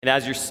And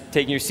as you're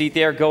taking your seat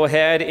there, go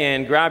ahead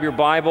and grab your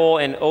Bible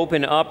and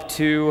open up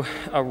to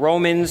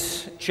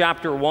Romans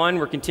chapter 1.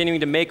 We're continuing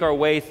to make our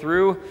way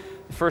through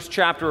the first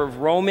chapter of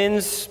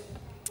Romans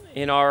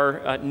in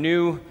our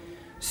new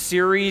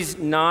series,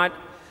 Not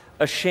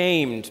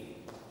Ashamed.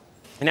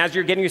 And as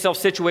you're getting yourself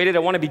situated, I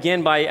want to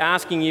begin by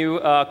asking you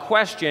a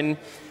question.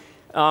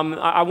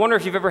 I wonder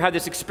if you've ever had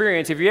this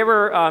experience. Have you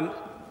ever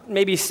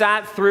maybe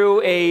sat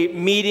through a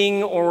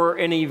meeting or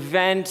an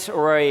event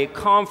or a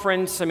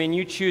conference,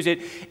 you choose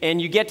it, and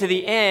you get to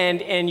the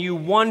end and you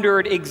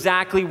wondered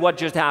exactly what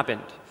just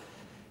happened?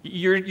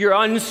 You're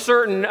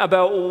uncertain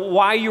about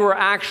why you were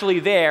actually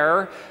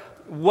there,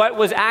 what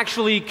was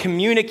actually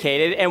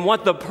communicated, and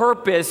what the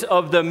purpose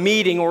of the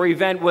meeting or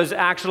event was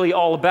actually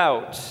all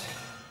about.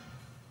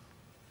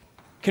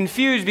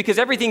 Confused because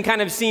everything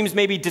kind of seems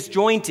maybe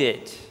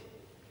disjointed.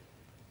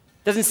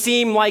 Doesn't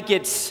seem like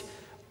it's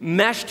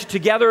meshed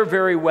together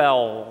very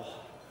well.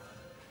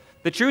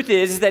 The truth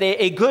is that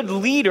a good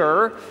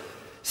leader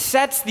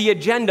sets the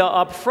agenda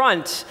up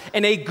front,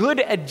 and a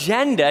good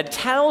agenda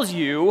tells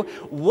you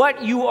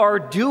what you are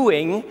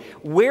doing,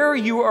 where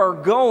you are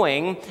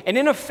going, and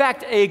in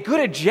effect, a good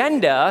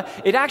agenda,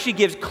 it actually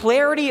gives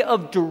clarity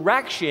of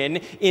direction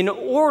in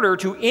order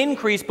to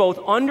increase both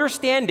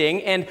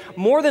understanding and,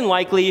 more than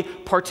likely,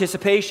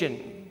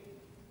 participation.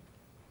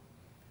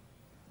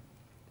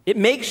 It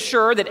makes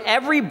sure that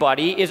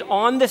everybody is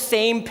on the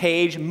same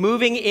page,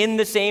 moving in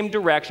the same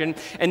direction,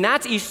 and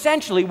that's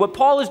essentially what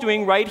Paul is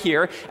doing right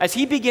here as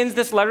he begins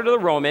this letter to the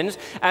Romans.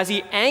 As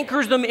he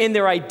anchors them in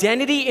their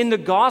identity in the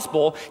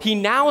gospel, he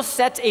now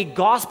sets a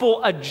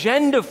gospel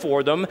agenda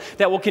for them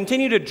that will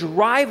continue to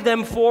drive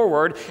them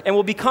forward and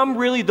will become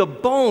really the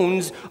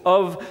bones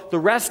of the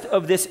rest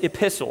of this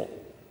epistle.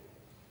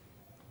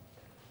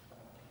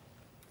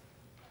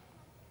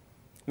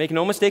 Make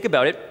no mistake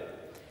about it,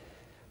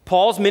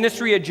 Paul's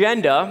ministry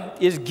agenda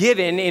is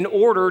given in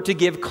order to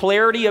give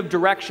clarity of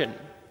direction.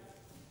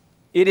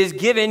 It is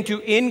given to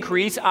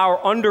increase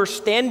our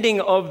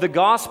understanding of the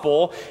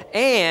gospel,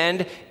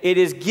 and it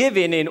is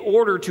given in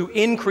order to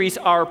increase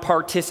our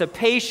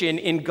participation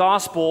in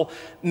gospel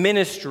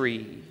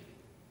ministry.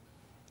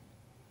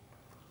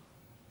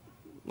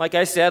 Like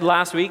I said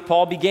last week,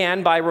 Paul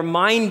began by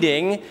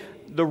reminding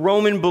the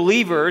Roman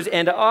believers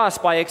and us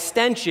by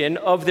extension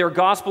of their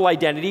gospel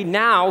identity.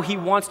 Now he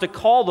wants to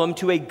call them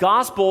to a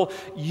gospel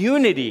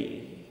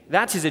unity.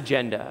 That's his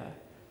agenda.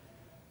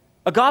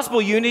 A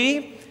gospel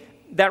unity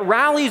that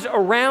rallies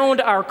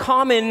around our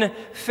common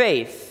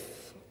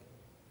faith.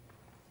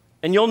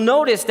 And you'll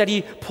notice that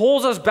he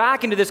pulls us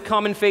back into this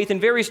common faith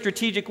in very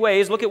strategic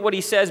ways. Look at what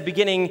he says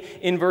beginning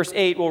in verse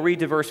 8. We'll read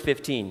to verse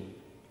 15.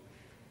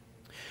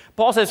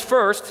 Paul says,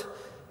 "First,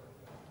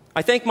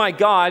 I thank my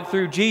God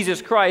through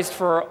Jesus Christ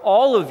for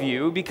all of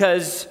you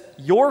because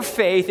your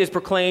faith is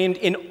proclaimed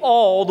in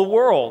all the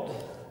world.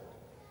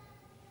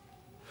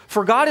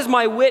 For God is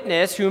my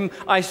witness, whom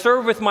I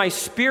serve with my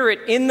spirit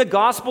in the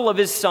gospel of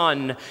his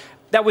Son,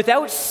 that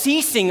without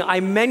ceasing I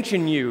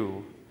mention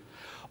you,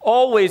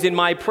 always in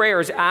my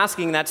prayers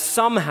asking that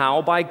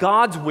somehow, by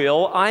God's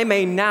will, I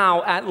may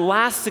now at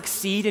last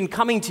succeed in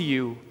coming to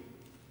you.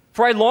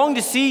 For I long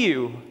to see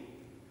you,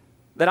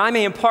 that I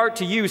may impart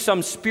to you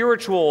some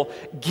spiritual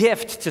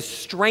gift to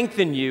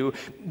strengthen you,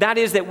 that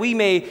is, that we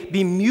may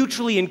be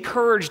mutually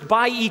encouraged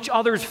by each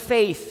other's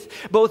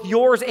faith, both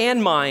yours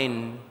and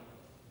mine.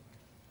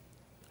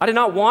 I do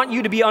not want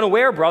you to be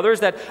unaware,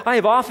 brothers, that I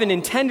have often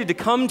intended to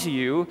come to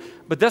you,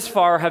 but thus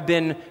far have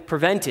been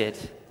prevented,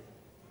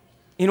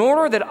 in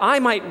order that I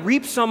might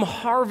reap some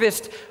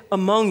harvest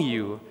among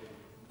you,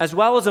 as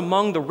well as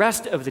among the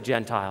rest of the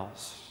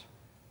Gentiles.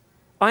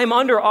 I am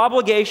under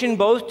obligation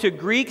both to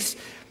Greeks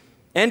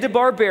and to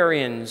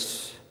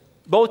barbarians,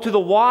 both to the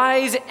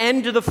wise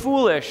and to the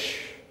foolish.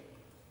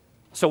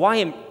 So I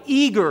am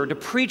eager to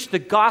preach the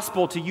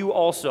gospel to you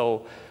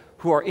also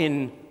who are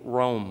in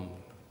Rome."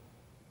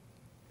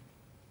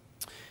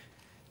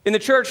 In the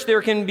church,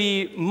 there can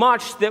be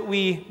much that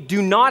we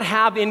do not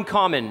have in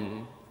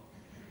common,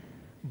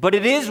 but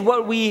it is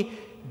what we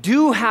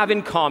do have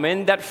in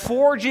common that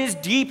forges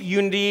deep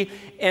unity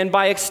and,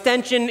 by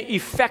extension,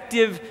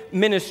 effective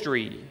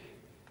ministry.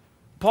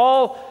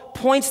 Paul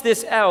points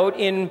this out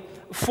in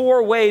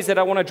 4 ways that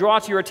I want to draw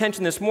to your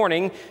attention this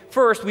morning.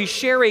 First, we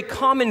share a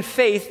common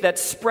faith that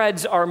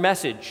spreads our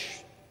message.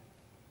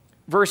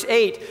 Verse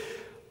 8,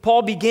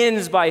 Paul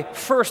begins by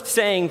first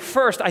saying,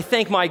 "First, I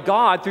thank my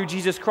God through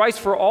Jesus Christ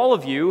for all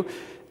of you,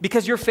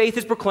 because your faith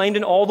is proclaimed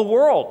in all the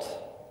world."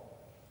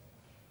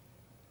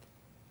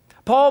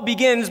 Paul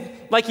begins,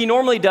 like he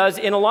normally does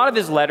in a lot of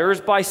his letters,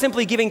 by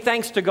simply giving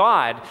thanks to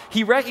God.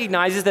 He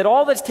recognizes that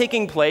all that's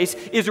taking place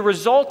is a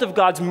result of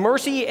God's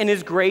mercy and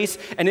his grace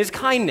and his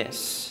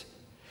kindness.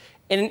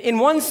 And in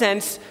one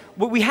sense,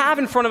 what we have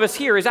in front of us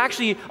here is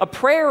actually a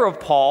prayer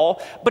of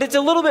Paul, but it's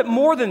a little bit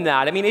more than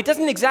that. It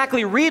doesn't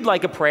exactly read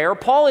like a prayer.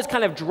 Paul is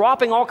kind of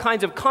dropping all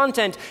kinds of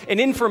content and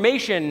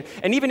information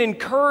and even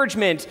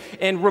encouragement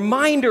and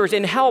reminders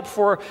and help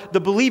for the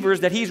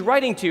believers that he's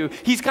writing to.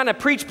 He's kind of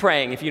preach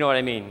praying, if you know what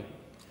I mean.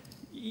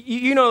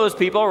 You know those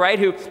people, right,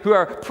 who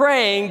are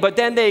praying, but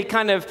then they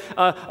kind of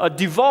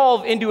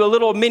devolve into a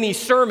little mini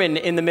sermon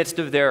in the midst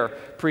of their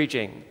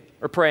preaching,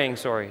 or praying,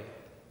 sorry.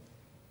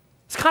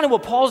 It's kind of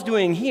what Paul's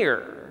doing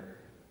here.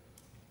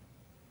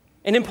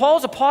 And in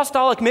Paul's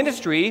apostolic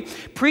ministry,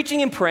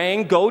 preaching and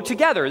praying go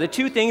together. The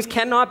two things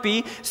cannot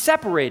be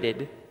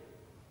separated.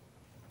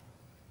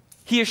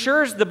 He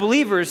assures the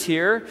believers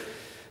here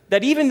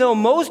that even though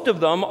most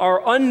of them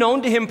are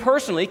unknown to him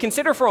personally,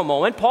 consider for a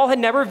moment, Paul had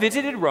never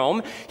visited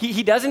Rome.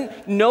 He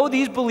doesn't know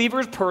these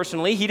believers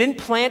personally. He didn't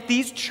plant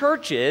these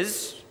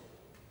churches.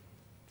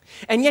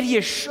 And yet he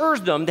assures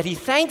them that he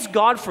thanks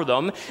God for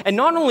them, and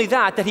not only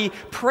that he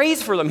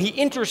prays for them, he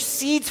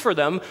intercedes for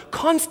them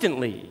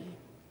constantly.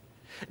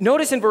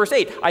 Notice in verse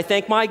 8, I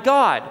thank my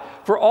God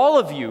for all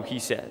of you, he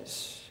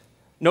says.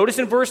 Notice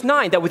in verse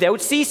 9 that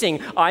without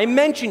ceasing, I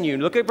mention you.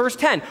 Look at verse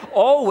 10,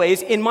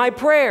 always in my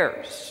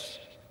prayers.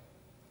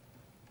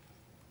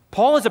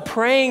 Paul is a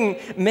praying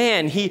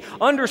man. He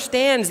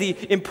understands the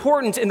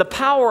importance and the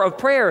power of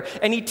prayer,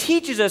 and he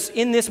teaches us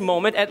in this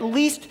moment at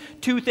least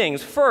two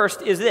things.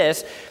 First is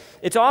this,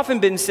 it's often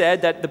been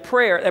said that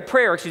prayer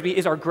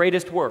is our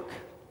greatest work.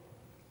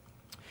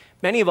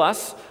 Many of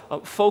us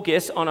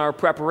focus on our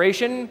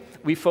preparation.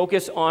 We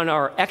focus on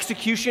our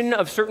execution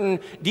of certain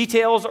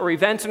details or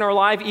events in our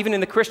life, even in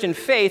the Christian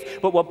faith.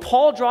 But what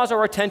Paul draws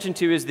our attention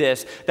to is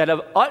this, that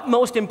of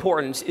utmost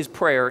importance is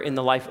prayer in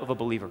the life of a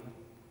believer.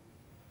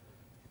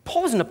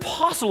 Paul is an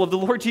apostle of the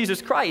Lord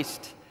Jesus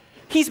Christ.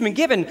 He's been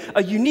given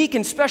a unique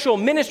and special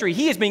ministry.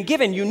 He has been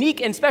given unique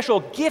and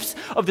special gifts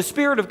of the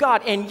Spirit of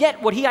God. And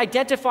yet what he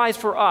identifies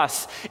for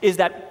us is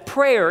that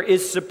prayer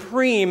is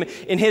supreme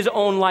in his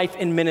own life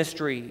and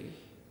ministry.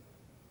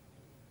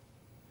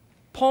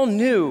 Paul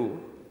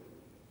knew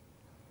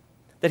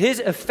that his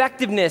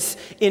effectiveness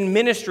in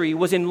ministry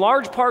was in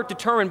large part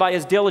determined by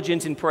his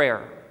diligence in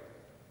prayer.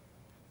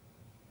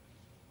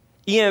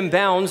 E.M.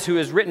 Bounds, who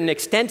has written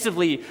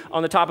extensively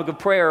on the topic of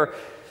prayer,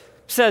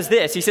 says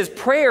this. He says,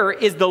 prayer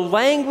is the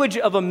language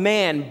of a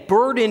man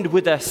burdened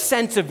with a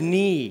sense of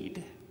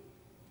need.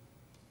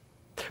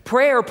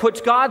 Prayer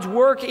puts God's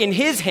work in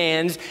his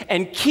hands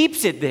and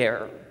keeps it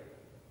there.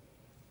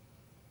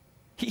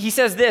 He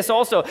says this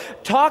also,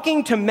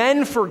 talking to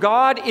men for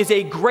God is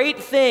a great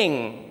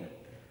thing,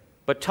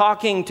 but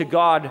talking to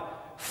God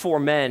for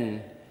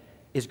men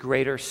is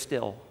greater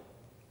still.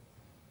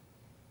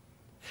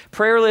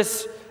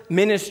 Prayerless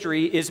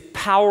ministry is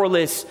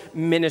powerless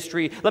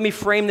ministry. Let me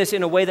frame this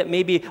in a way that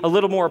may be a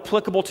little more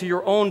applicable to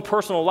your own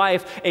personal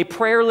life. A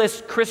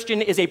prayerless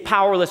Christian is a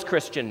powerless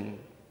Christian.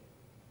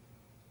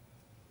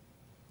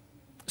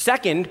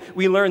 Second,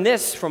 we learn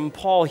this from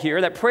Paul here,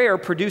 that prayer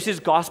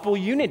produces gospel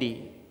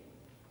unity.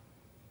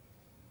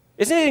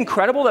 Isn't it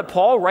incredible that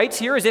Paul writes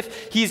here as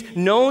if he's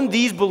known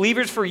these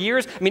believers for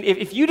years? I mean,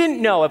 if you didn't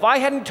know, if I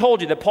hadn't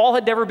told you that Paul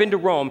had never been to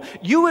Rome,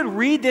 you would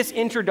read this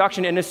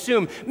introduction and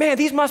assume, man,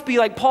 these must be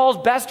like Paul's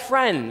best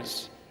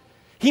friends.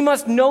 He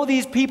must know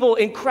these people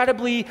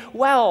incredibly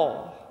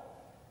well.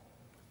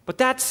 But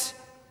that's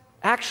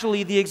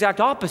actually the exact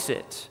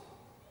opposite.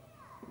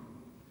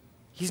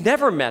 He's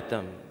never met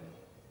them.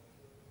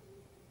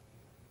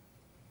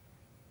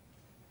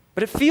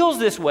 But it feels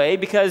this way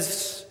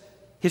because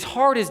his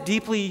heart is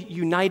deeply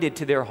united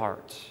to their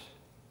heart.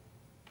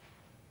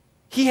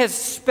 He has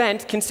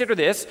spent, consider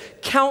this,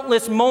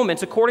 countless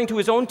moments, according to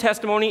his own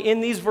testimony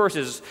in these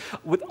verses,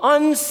 with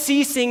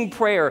unceasing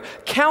prayer,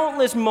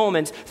 countless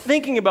moments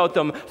thinking about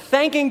them,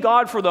 thanking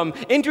God for them,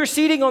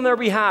 interceding on their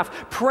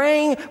behalf,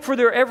 praying for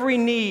their every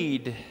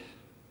need.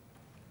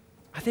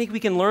 I think we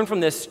can learn from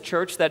this,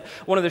 church, that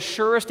one of the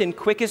surest and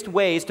quickest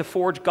ways to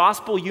forge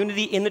gospel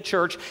unity in the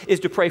church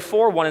is to pray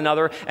for one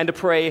another and to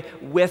pray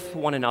with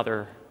one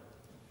another.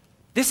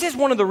 This is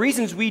one of the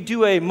reasons we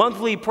do a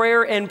monthly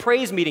prayer and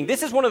praise meeting.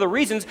 This is one of the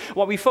reasons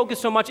why we focus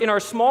so much in our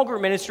small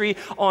group ministry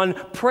on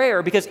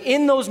prayer, because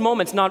in those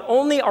moments, not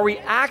only are we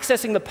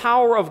accessing the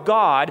power of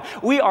God,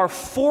 we are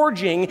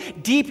forging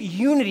deep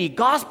unity,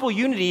 gospel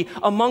unity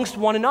amongst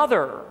one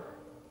another.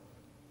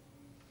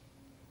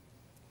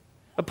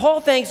 But Paul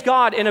thanks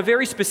God in a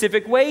very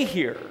specific way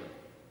here.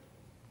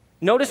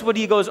 Notice what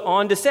he goes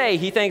on to say.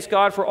 He thanks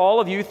God for all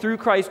of you through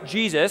Christ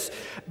Jesus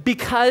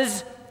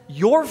because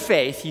your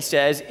faith, he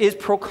says, is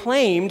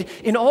proclaimed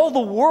in all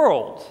the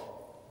world.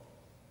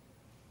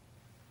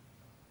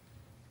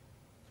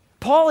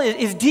 Paul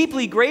is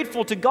deeply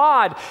grateful to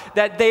God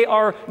that they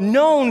are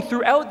known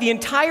throughout the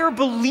entire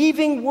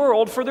believing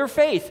world for their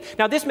faith.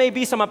 Now, this may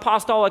be some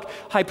apostolic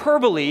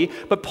hyperbole,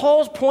 but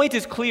Paul's point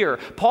is clear.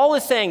 Paul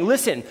is saying,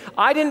 listen,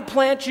 I didn't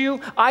plant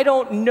you, I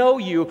don't know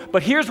you,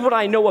 but here's what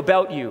I know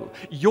about you.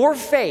 Your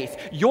faith,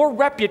 your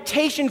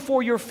reputation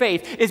for your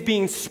faith is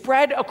being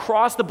spread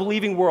across the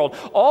believing world.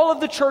 All of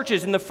the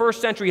churches in the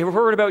first century have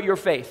heard about your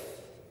faith.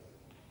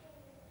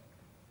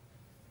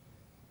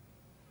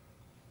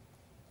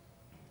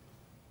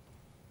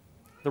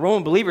 The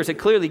Roman believers had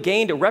clearly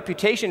gained a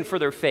reputation for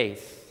their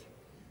faith.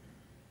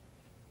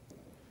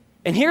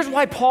 And here's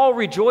why Paul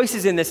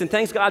rejoices in this and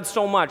thanks God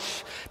so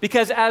much.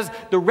 Because as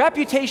the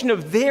reputation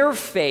of their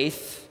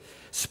faith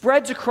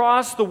spreads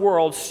across the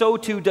world, so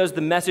too does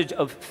the message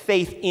of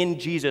faith in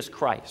Jesus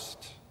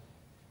Christ.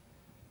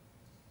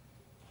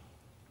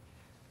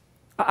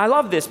 I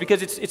love this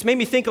because it's made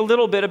me think a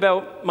little bit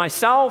about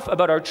myself,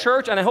 about our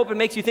church, and I hope it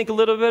makes you think a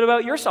little bit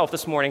about yourself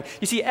this morning.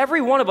 You see,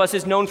 every one of us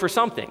is known for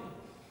something,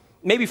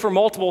 maybe for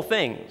multiple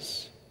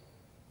things.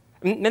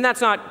 And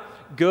that's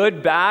not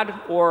good, bad,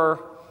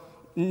 or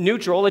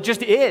neutral. It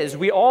just is.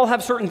 We all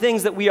have certain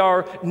things that we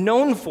are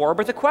known for,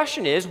 but the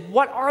question is,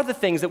 what are the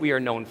things that we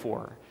are known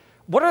for?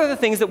 What are the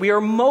things that we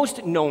are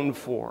most known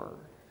for?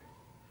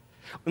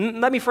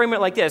 Let me frame it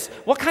like this.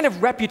 What kind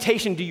of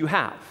reputation do you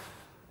have?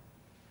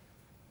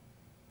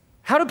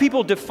 How do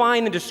people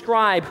define and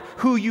describe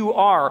who you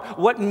are?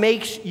 What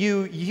makes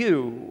you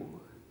you?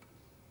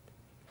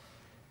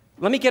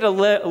 Let me get a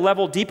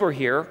level deeper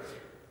here.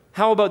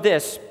 How about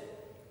this?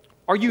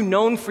 Are you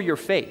known for your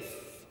faith?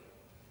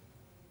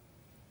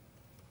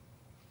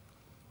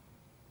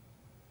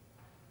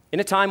 In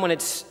a time when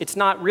it's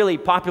not really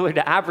popular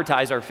to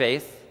advertise our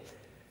faith,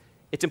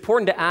 it's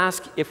important to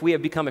ask if we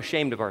have become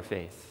ashamed of our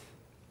faith.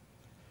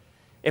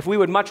 If we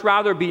would much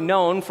rather be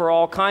known for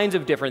all kinds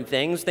of different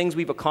things, things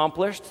we've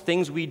accomplished,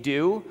 things we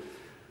do,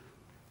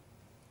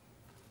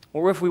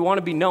 or if we want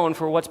to be known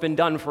for what's been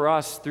done for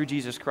us through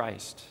Jesus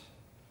Christ.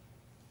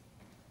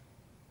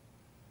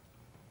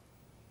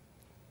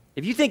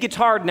 If you think it's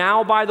hard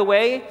now, by the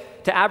way,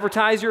 to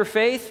advertise your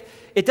faith,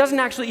 it doesn't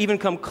actually even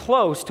come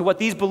close to what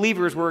these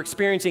believers were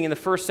experiencing in the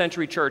first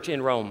century church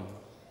in Rome.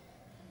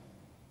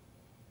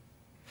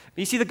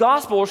 You see, the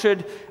gospel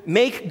should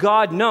make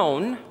God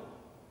known,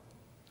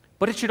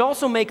 but it should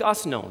also make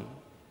us known.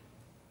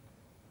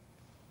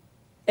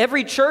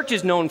 Every church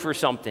is known for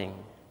something.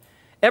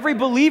 Every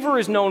believer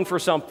is known for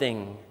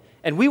something.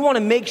 And we want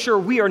to make sure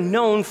we are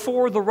known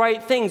for the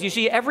right things. You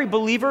see, every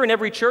believer in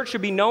every church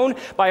should be known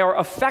by our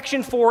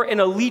affection for and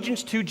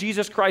allegiance to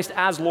Jesus Christ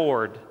as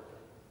Lord.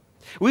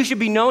 We should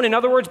be known, in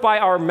other words, by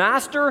our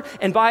master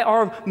and by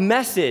our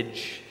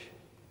message.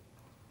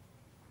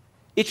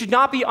 It should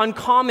not be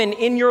uncommon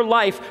in your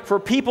life for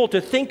people to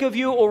think of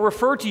you or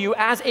refer to you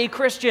as a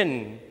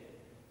Christian.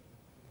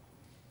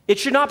 It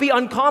should not be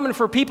uncommon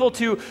for people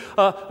to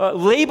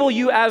label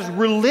you as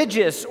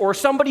religious or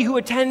somebody who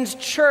attends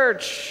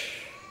church.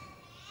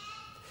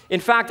 In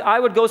fact, I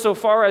would go so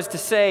far as to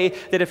say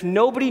that if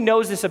nobody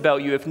knows this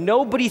about you, if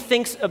nobody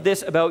thinks of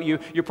this about you,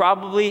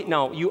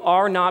 you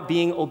are not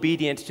being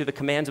obedient to the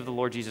commands of the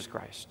Lord Jesus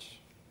Christ.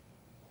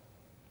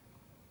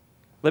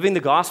 Living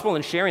the gospel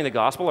and sharing the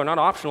gospel are not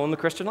optional in the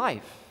Christian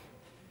life.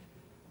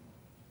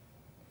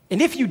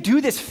 And if you do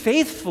this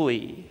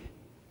faithfully,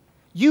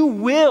 you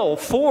will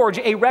forge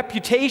a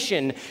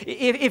reputation.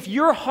 If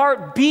your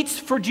heart beats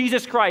for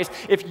Jesus Christ,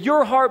 if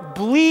your heart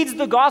bleeds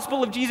the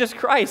gospel of Jesus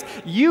Christ,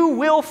 you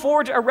will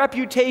forge a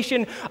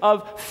reputation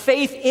of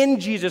faith in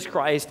Jesus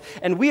Christ.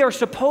 And we are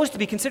supposed to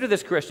be, consider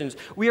this, Christians,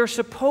 we are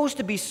supposed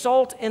to be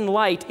salt and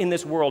light in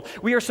this world.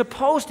 We are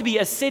supposed to be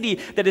a city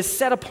that is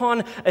set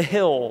upon a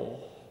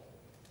hill.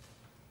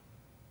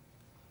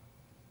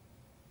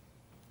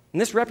 And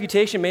this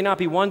reputation may not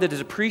be one that is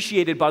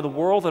appreciated by the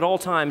world at all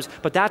times,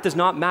 but that does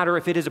not matter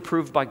if it is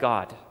approved by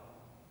God.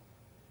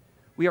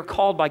 We are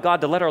called by God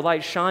to let our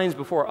light shine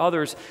before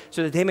others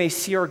so that they may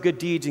see our good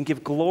deeds and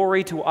give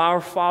glory to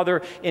our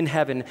Father in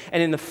heaven.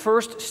 And in the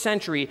first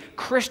century,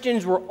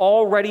 Christians were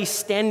already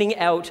standing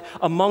out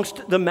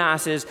amongst the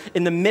masses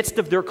in the midst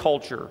of their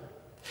culture,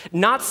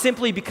 not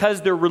simply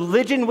because their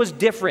religion was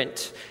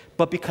different,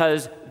 but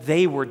because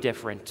they were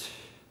different.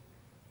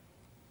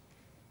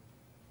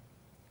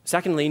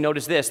 Secondly,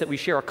 notice this, that we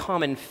share a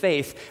common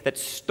faith that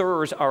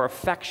stirs our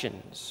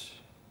affections.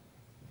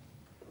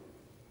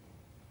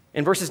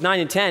 In verses 9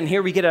 and 10,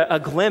 here we get a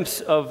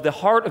glimpse of the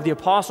heart of the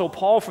Apostle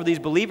Paul for these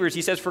believers.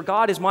 He says, "For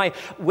God is my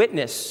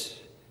witness,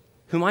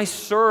 whom I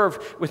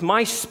serve with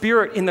my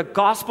spirit in the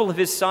gospel of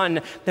his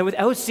Son, that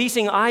without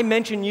ceasing I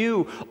mention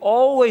you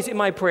always in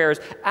my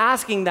prayers,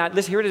 asking that,"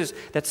 listen, here it is,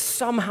 "that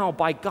somehow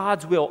by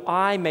God's will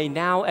I may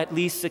now at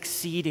least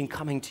succeed in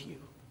coming to you."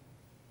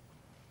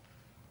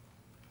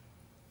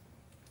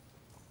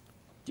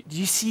 Do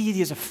you see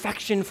his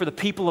affection for the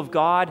people of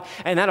God?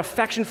 And that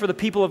affection for the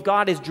people of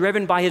God is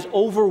driven by his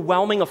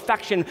overwhelming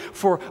affection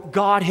for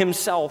God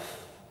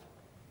himself.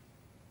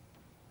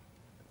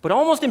 But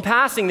almost in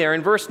passing there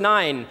in verse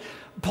 9,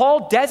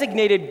 Paul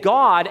designated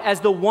God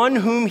as the one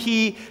whom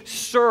he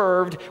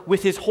served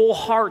with his whole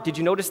heart. Did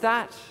you notice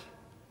that?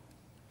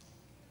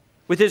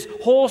 With his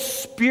whole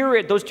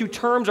spirit. Those two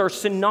terms are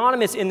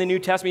synonymous in the New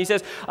Testament. He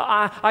says,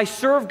 I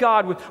serve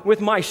God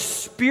with my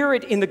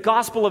spirit in the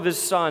gospel of his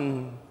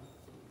Son.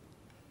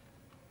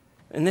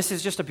 And this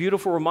is just a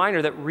beautiful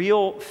reminder that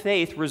real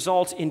faith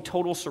results in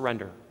total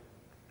surrender.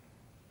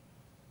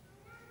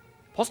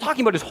 Paul's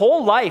talking about his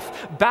whole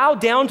life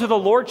bowed down to the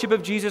lordship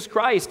of Jesus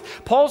Christ.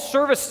 Paul's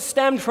service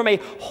stemmed from a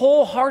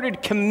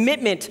wholehearted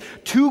commitment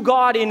to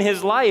God in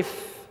his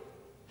life.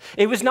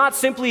 It was not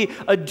simply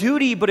a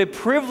duty, but a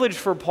privilege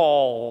for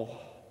Paul.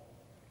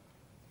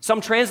 Some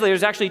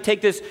translators actually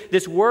take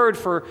this word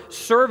for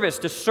service,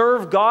 to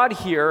serve God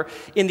here,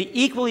 in the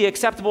equally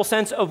acceptable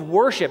sense of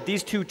worship.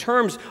 These two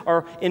terms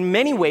are in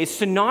many ways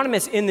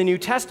synonymous in the New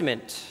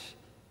Testament.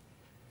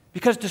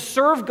 Because to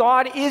serve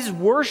God is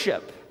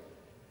worship,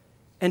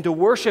 and to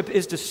worship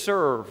is to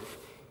serve.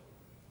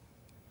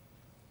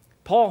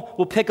 Paul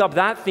will pick up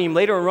that theme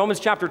later in Romans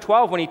chapter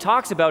 12 when he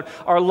talks about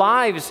our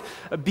lives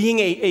being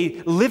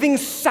a living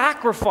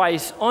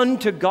sacrifice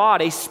unto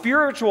God, a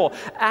spiritual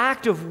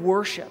act of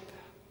worship.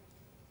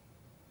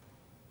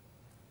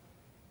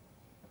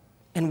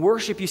 And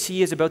worship, you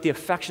see, is about the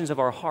affections of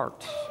our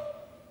heart.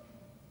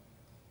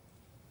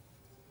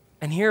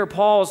 And here,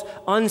 Paul's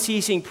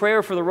unceasing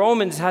prayer for the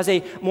Romans has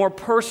a more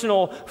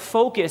personal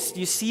focus. Do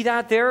you see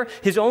that there?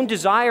 His own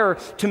desire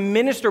to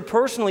minister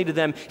personally to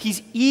them.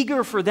 He's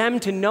eager for them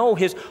to know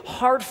his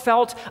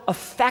heartfelt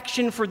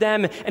affection for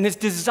them and his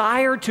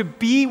desire to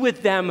be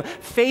with them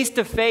face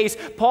to face.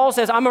 Paul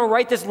says, I'm going to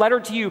write this letter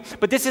to you,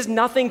 but this is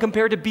nothing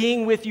compared to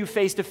being with you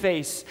face to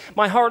face.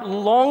 My heart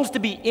longs to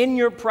be in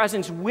your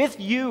presence with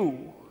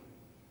you.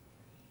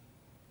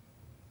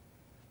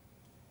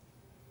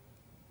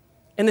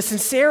 And the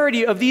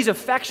sincerity of these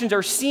affections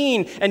are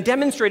seen and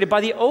demonstrated by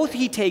the oath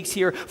he takes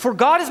here. For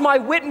God is my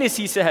witness,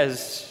 he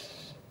says.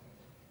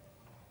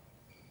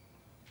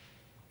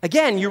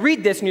 Again, you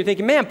read this and you're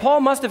thinking, man, Paul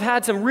must have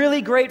had some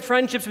really great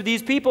friendships with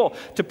these people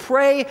to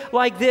pray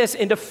like this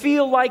and to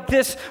feel like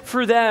this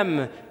for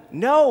them.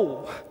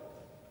 No.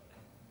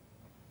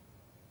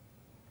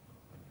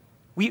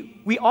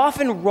 We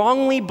often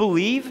wrongly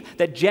believe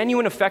that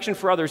genuine affection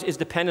for others is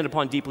dependent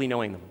upon deeply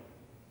knowing them.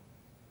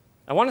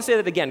 I want to say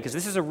that again because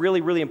this is a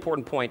really, really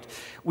important point.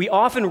 We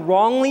often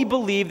wrongly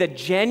believe that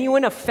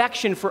genuine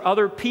affection for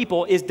other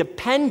people is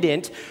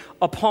dependent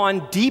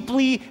upon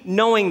deeply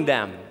knowing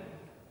them.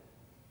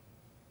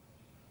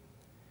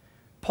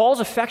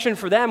 Paul's affection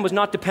for them was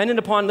not dependent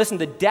upon, listen,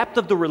 the depth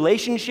of the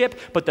relationship,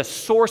 but the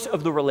source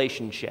of the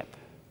relationship.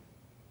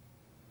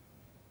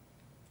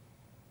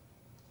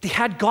 They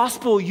had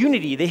gospel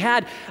unity. They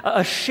had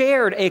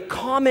a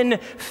common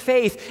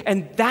faith,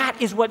 and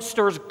that is what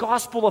stirs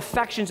gospel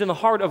affections in the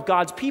heart of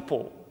God's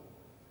people.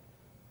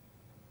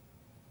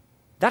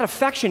 That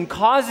affection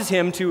causes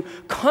him to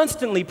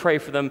constantly pray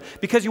for them,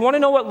 because you want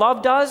to know what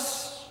love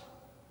does?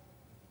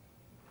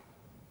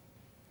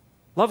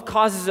 Love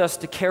causes us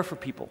to care for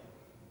people.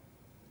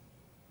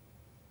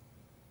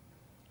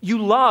 You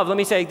love, let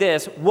me say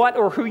this, what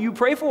or who you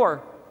pray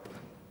for.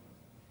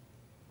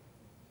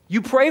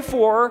 You pray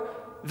for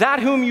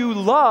that whom you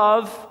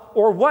love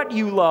or what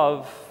you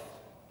love.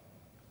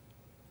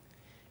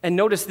 And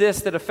notice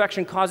this, that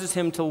affection causes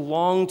him to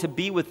long to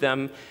be with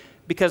them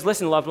because,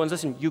 listen, loved ones,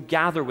 listen, you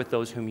gather with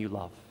those whom you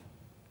love.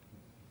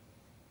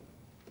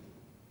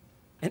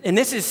 And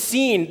this is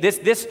seen,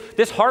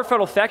 this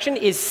heartfelt affection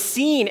is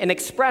seen and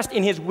expressed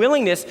in his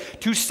willingness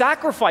to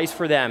sacrifice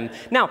for them.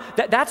 Now,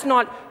 that's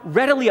not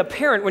readily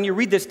apparent when you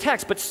read this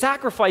text, but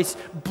sacrifice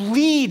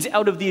bleeds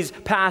out of these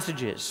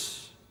passages.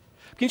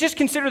 You can just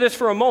consider this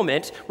for a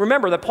moment.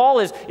 Remember that Paul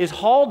is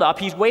hauled up.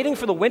 He's waiting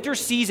for the winter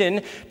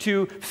season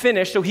to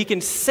finish so he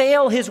can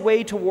sail his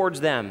way towards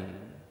them.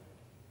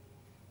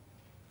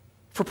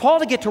 For Paul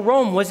to get to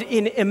Rome was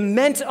an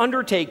immense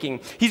undertaking.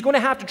 He's going to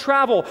have to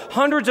travel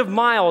hundreds of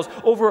miles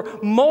over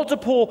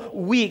multiple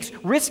weeks,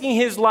 risking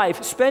his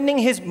life, spending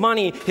his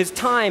money, his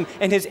time,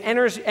 and his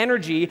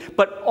energy.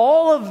 But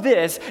all of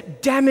this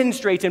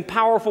demonstrates in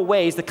powerful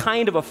ways the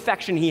kind of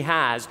affection he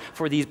has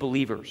for these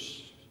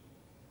believers.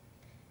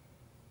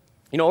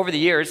 You know, over the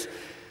years,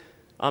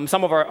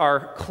 some of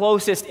our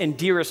closest and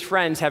dearest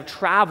friends have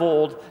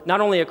traveled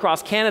not only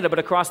across Canada, but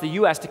across the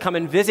U.S. to come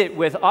and visit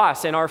with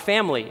us and our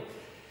family.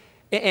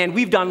 And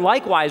we've done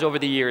likewise over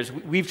the years.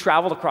 We've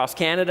traveled across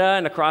Canada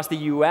and across the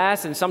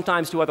U.S. and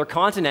sometimes to other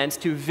continents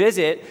to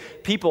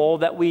visit people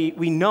that we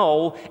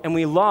know and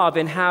we love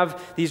and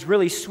have these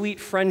really sweet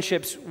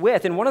friendships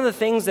with. And one of the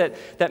things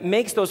that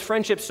makes those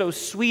friendships so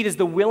sweet is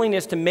the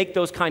willingness to make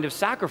those kind of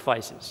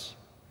sacrifices.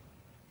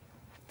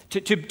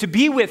 To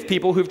be with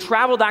people who've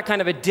traveled that kind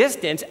of a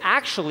distance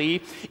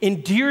actually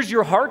endears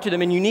your heart to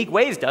them in unique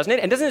ways, doesn't it?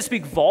 And doesn't it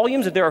speak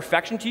volumes of their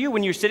affection to you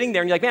when you're sitting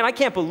there and you're like, man, I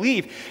can't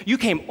believe you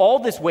came all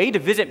this way to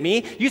visit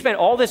me. You spent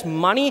all this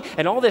money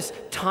and all this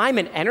time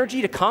and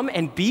energy to come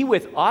and be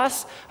with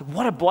us.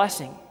 What a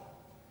blessing.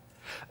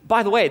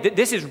 By the way,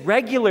 this is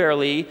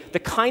regularly the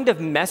kind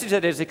of message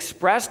that is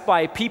expressed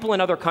by people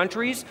in other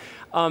countries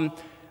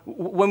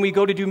when we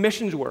go to do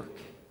missions work.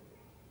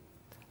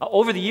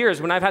 Over the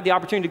years, when I've had the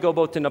opportunity to go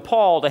both to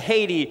Nepal, to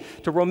Haiti,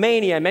 to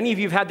Romania, and many of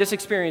you have had this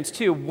experience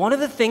too, one of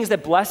the things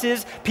that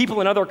blesses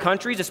people in other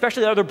countries,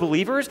 especially other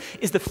believers,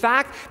 is the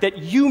fact that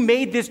you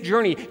made this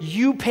journey.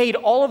 You paid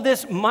all of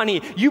this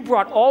money. You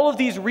brought all of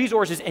these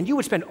resources, and you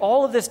would spend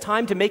all of this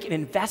time to make an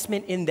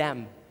investment in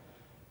them.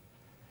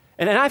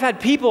 And I've had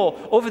people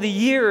over the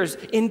years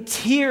in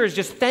tears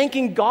just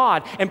thanking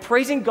God and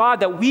praising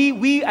God that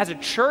we as a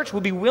church will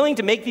be willing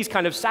to make these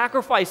kind of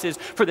sacrifices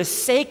for the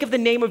sake of the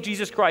name of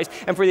Jesus Christ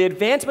and for the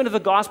advancement of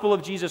the gospel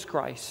of Jesus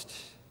Christ.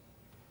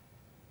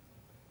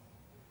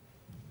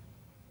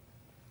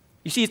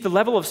 You see, it's the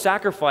level of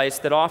sacrifice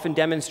that often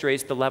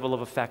demonstrates the level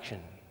of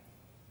affection.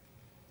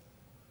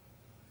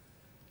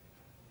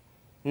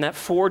 And that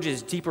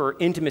forges deeper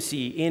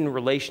intimacy in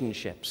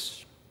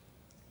relationships.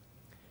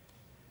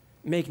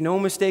 Make no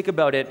mistake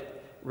about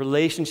it,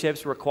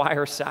 relationships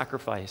require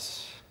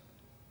sacrifice.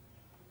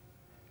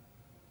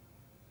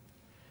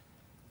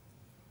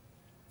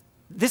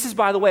 This is,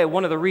 by the way,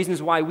 one of the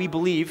reasons why we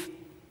believe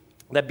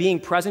that being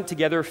present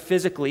together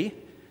physically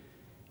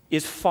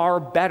is far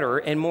better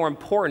and more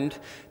important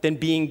than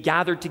being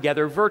gathered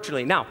together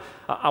virtually. Now,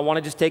 I want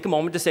to just take a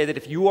moment to say that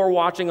if you are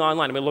watching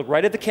online, I'm going to look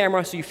right at the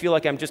camera so you feel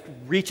like I'm just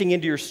reaching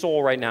into your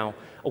soul right now.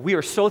 We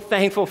are so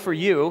thankful for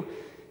you.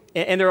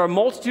 And there are a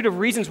multitude of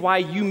reasons why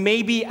you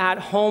may be at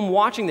home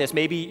watching this.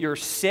 Maybe you're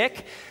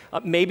sick.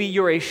 Maybe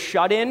you're a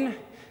shut-in.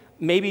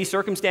 Maybe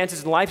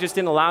circumstances in life just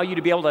didn't allow you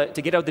to be able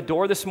to get out the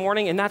door this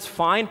morning, and that's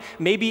fine.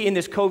 Maybe in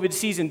this COVID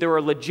season, there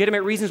are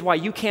legitimate reasons why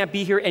you can't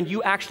be here, and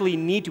you actually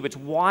need to. It's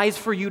wise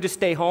for you to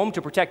stay home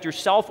to protect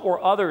yourself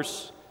or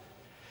others.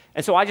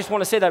 And so I just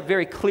want to say that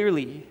very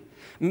clearly.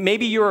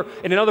 Maybe you're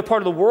in another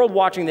part of the world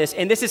watching this,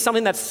 and this is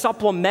something that's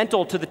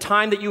supplemental to the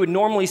time that you would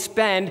normally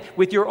spend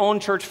with your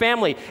own church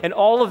family. And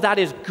all of that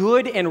is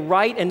good and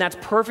right, and that's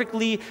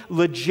perfectly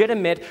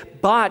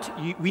legitimate. But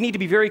we need to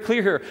be very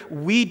clear here.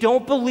 We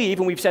don't believe,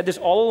 and we've said this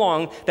all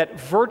along, that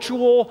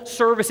virtual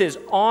services,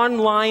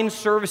 online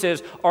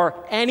services,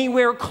 are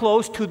anywhere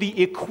close to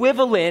the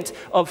equivalent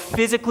of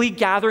physically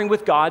gathering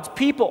with God's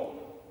people.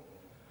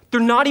 They're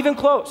not even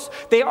close.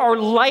 They are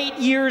light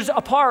years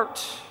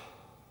apart.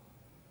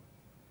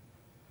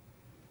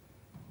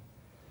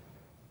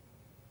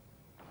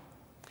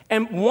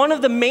 And one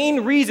of the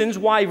main reasons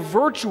why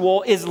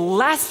virtual is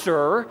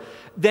lesser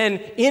than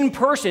in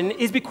person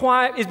is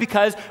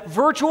because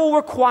virtual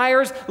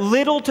requires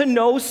little to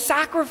no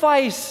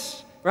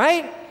sacrifice,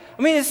 right?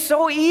 I mean, it's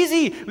so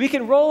easy. We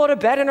can roll out of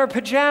bed in our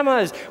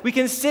pajamas. We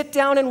can sit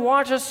down and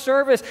watch a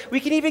service.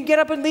 We can even get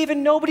up and leave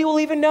and nobody will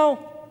even know.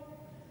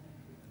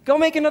 Go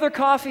make another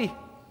coffee.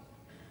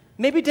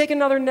 Maybe take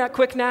another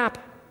quick nap.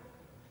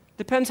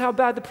 Depends how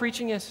bad the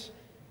preaching is.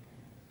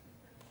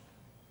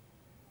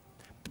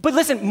 But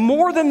listen,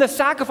 more than the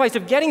sacrifice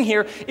of getting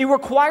here, it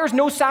requires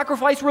no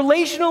sacrifice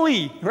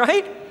relationally,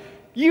 right?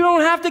 You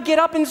don't have to get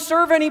up and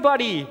serve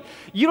anybody.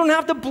 You don't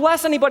have to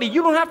bless anybody.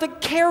 You don't have to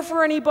care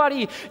for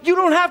anybody. You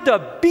don't have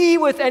to be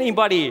with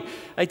anybody.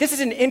 Like, this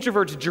is an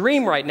introvert's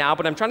dream right now,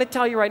 but I'm trying to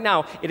tell you right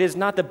now, it is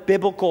not the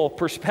biblical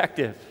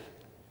perspective.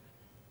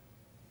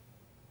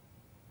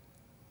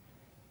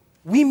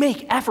 We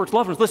make efforts,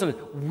 loved ones, listen,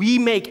 we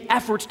make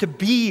efforts to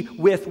be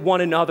with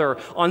one another.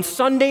 On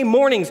Sunday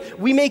mornings,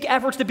 we make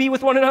efforts to be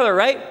with one another,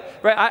 right?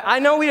 I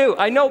know we do.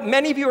 I know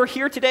many of you are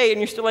here today and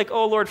you're still like,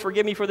 oh, Lord,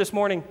 forgive me for this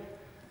morning.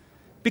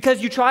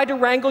 Because you tried to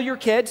wrangle your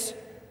kids.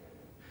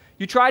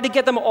 You tried to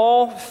get them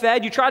all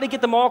fed. You tried to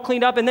get them all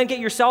cleaned up and then get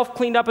yourself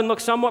cleaned up and look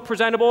somewhat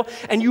presentable.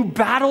 And you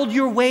battled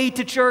your way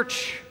to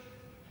church.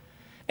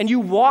 And you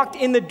walked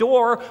in the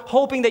door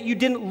hoping that you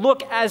didn't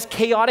look as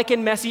chaotic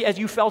and messy as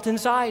you felt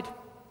inside.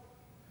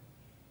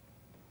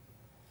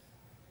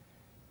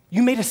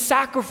 You made a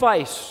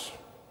sacrifice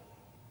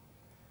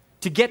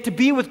to get to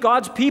be with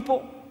God's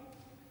people.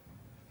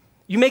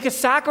 You make a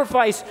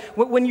sacrifice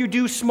when you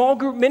do small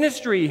group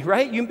ministry,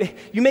 right?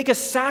 You make a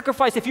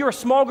sacrifice. If you're a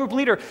small group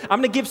leader,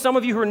 I'm going to give some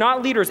of you who are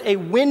not leaders a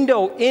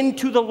window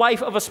into the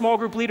life of a small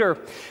group leader.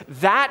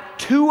 That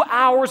 2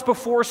 hours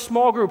before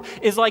small group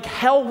is like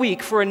hell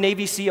week for a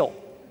Navy SEAL.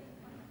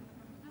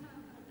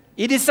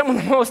 It is some of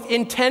the most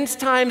intense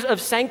times of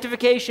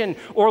sanctification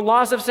or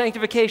loss of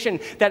sanctification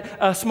that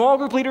a small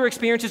group leader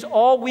experiences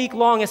all week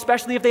long,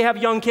 especially if they have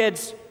young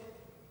kids.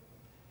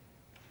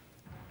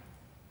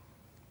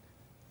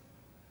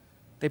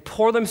 They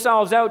pour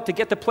themselves out to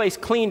get the place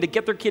clean, to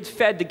get their kids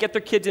fed, to get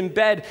their kids in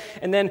bed,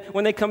 and then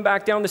when they come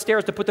back down the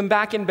stairs, to put them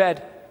back in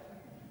bed.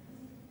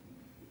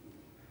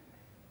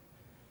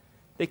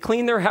 They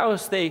clean their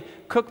house, they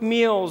cook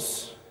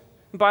meals.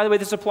 And by the way,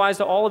 this applies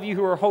to all of you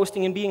who are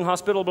hosting and being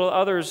hospitable to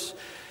others.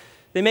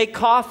 They make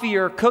coffee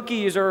or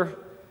cookies or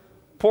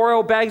pour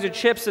out bags of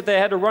chips that they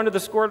had to run to the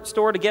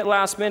store to get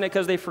last minute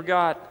because they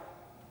forgot.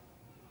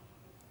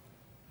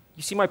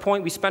 You see my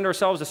point? We spend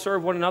ourselves to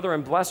serve one another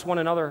and bless one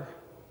another.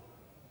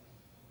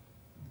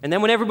 And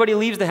then when everybody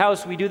leaves the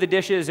house, we do the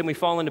dishes and we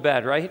fall into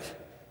bed, right?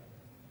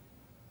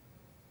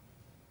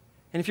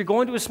 And if you're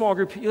going to a small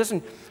group,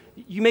 listen,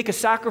 you make a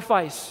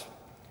sacrifice.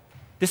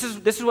 This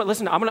is what,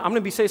 listen, I'm going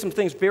to be saying some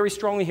things very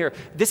strongly here.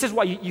 This is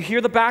why you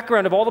hear the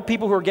background of all the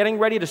people who are getting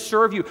ready to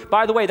serve you.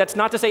 By the way, that's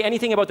not to say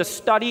anything about the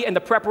study and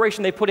the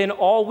preparation they put in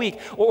all week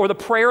or the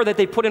prayer that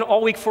they put in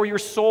all week for your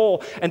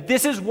soul. And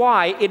this is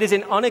why it is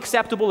an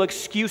unacceptable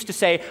excuse to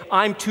say,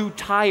 I'm too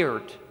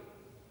tired.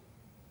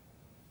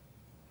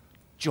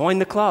 Join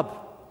the club.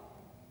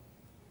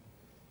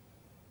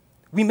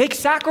 We make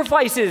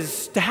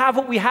sacrifices to have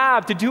what we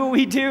have, to do what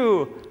we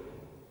do.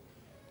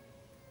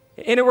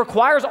 And it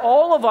requires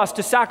all of us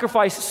to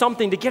sacrifice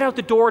something, to get out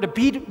the door, to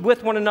be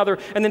with one another,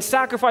 and then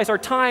sacrifice our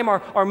time,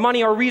 our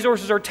money, our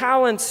resources, our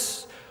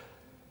talents.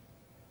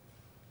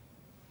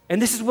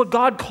 And this is what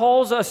God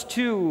calls us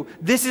to.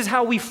 This is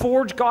how we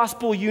forge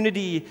gospel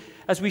unity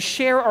as we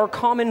share our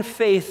common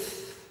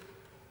faith.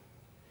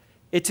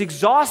 It's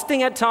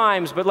exhausting at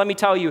times, but let me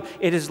tell you,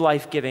 it is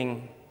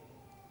life-giving.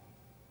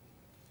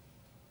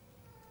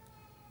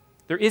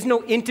 There is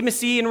no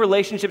intimacy in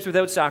relationships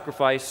without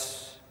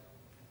sacrifice.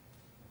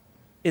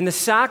 In the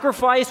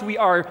sacrifice, we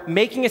are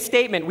making a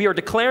statement. We are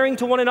declaring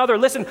to one another,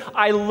 listen,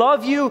 I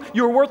love you.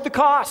 You're worth the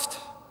cost.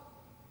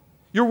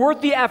 You're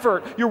worth the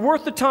effort. You're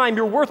worth the time.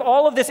 You're worth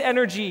all of this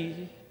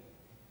energy.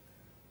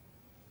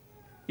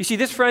 You see,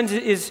 this, friends,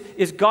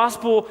 is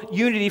gospel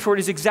unity, for it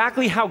is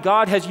exactly how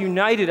God has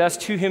united us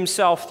to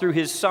himself through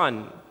his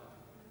Son.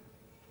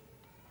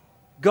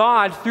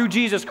 God, through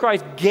Jesus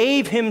Christ,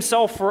 gave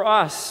himself for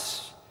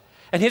us.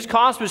 And his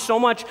cost was so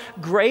much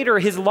greater.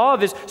 His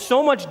love is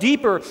so much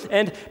deeper.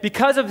 And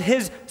because of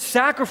his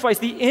sacrifice,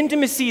 the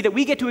intimacy that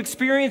we get to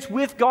experience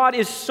with God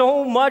is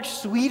so much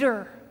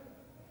sweeter.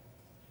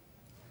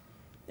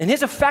 And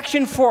his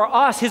affection for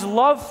us, his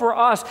love for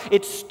us,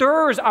 it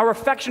stirs our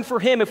affection for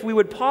him if we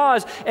would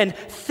pause and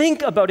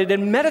think about it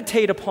and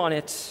meditate upon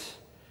it.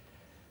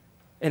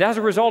 And as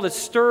a result, it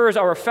stirs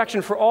our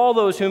affection for all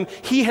those whom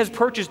he has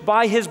purchased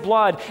by his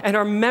blood and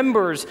are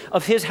members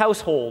of his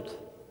household.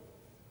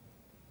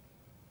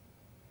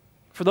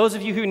 For those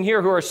of you in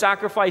here who are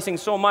sacrificing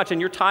so much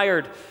and you're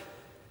tired,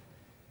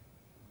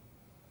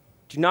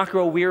 do not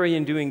grow weary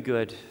in doing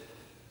good.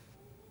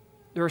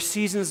 There are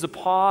seasons to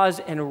pause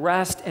and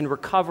rest and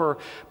recover,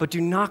 but do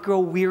not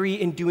grow weary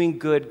in doing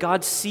good.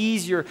 God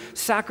sees your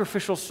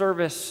sacrificial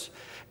service.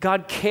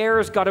 God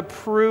cares, God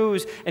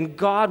approves, and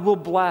God will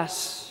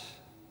bless.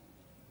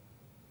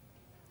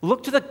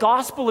 Look to the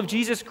gospel of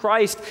Jesus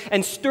Christ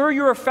and stir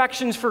your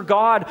affections for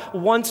God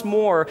once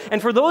more.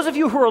 And for those of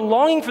you who are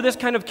longing for this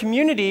kind of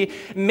community,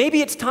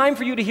 maybe it's time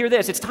for you to hear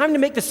this. It's time to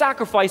make the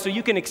sacrifice so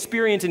you can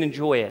experience and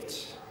enjoy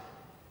it.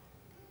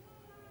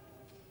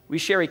 We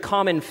share a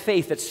common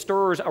faith that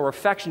stirs our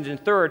affections. And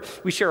third,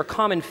 we share a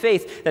common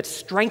faith that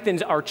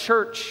strengthens our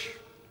church.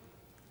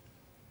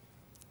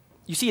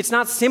 You see, it's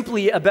not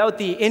simply about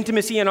the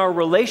intimacy in our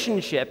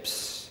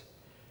relationships.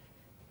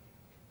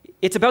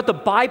 It's about the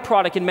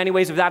byproduct in many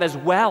ways of that as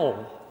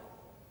well.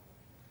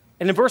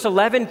 And in verse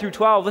 11 through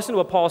 12, listen to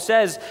what Paul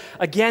says.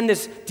 Again,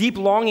 this deep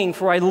longing,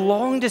 for I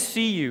long to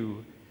see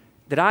you,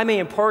 that I may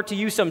impart to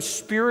you some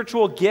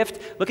spiritual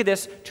gift. Look at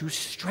this, to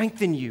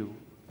strengthen you.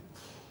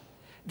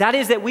 That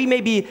is, that we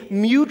may be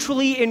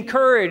mutually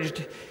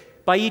encouraged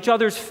by each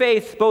other's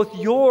faith, both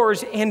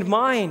yours and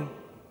mine.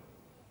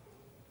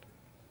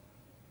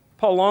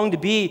 Paul longed to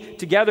be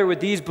together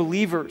with these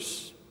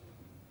believers.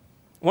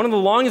 One of the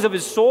longings of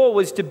his soul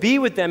was to be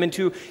with them and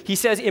to, he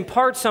says,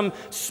 impart some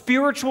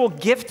spiritual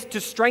gift to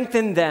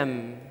strengthen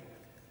them.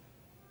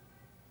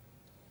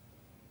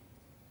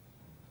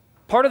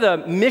 Part of the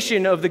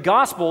mission of the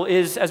gospel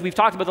is, as we've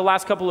talked about the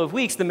last couple of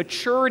weeks, the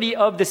maturity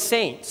of the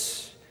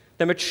saints,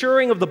 the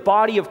maturing of the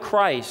body of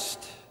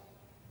Christ.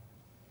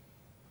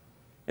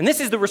 And this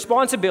is the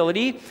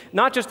responsibility,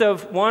 not just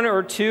of one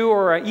or two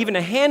or even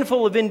a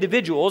handful of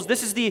individuals.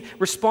 This is the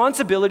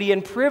responsibility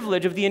and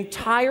privilege of the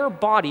entire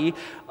body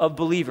of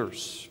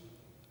believers.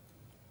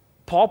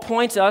 Paul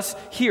points us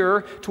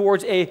here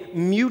towards a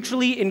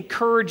mutually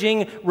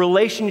encouraging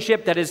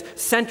relationship that is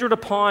centered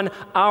upon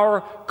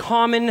our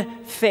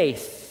common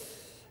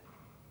faith.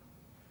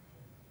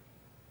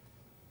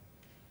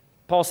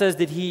 Paul says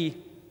that he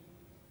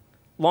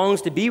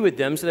longs to be with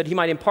them so that he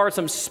might impart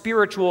some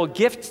spiritual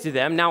gift to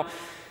them. Now,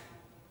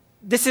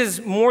 this is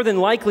more than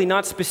likely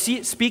not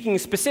speaking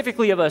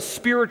specifically of a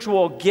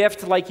spiritual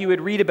gift like you would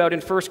read about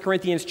in 1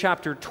 Corinthians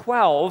chapter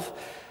 12.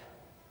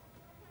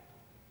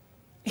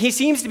 He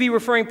seems to be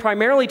referring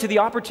primarily to the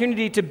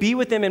opportunity to be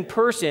with them in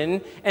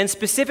person and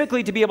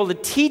specifically to be able to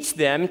teach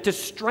them, to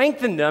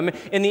strengthen them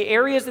in the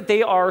areas that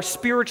they are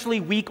spiritually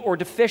weak or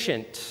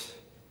deficient.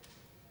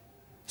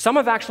 Some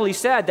have actually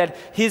said that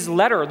his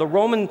letter, the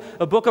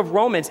book of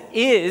Romans,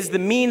 is the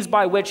means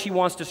by which he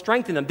wants to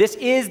strengthen them. This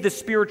is the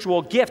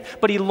spiritual gift,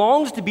 but he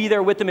longs to be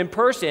there with them in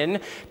person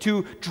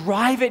to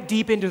drive it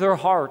deep into their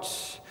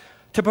hearts,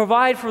 to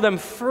provide for them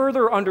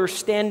further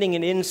understanding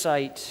and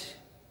insight.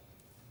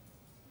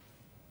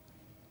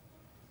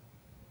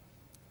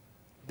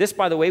 This,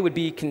 by the way, would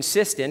be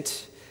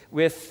consistent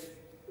with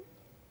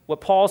what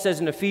Paul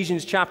says in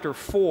Ephesians chapter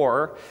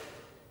 4.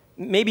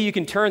 Maybe you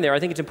can turn there. I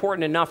think it's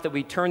important enough that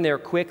we turn there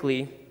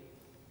quickly.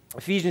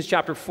 Ephesians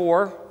chapter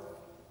 4.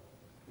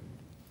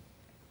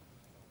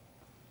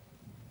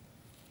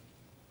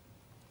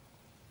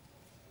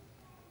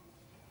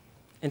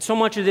 And so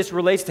much of this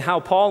relates to how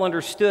Paul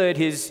understood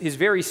his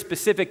very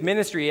specific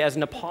ministry as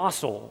an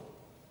apostle.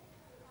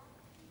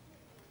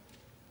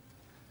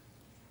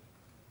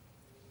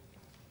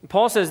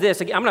 Paul says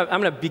this. I'm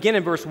going to begin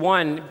in verse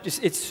 1.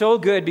 It's so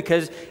good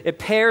because it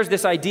pairs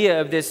this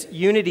idea of this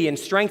unity and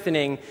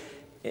strengthening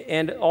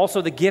and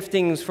also the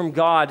giftings from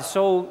God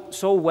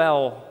so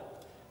well.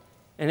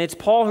 And it's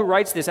Paul who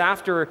writes this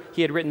after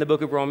he had written the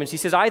book of Romans. He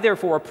says, I,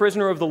 therefore, a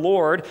prisoner of the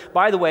Lord.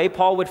 By the way,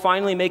 Paul would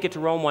finally make it to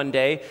Rome one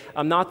day,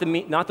 not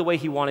the way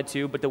he wanted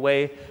to, but the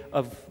way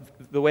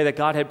that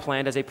God had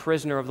planned, as a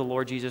prisoner of the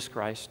Lord Jesus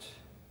Christ.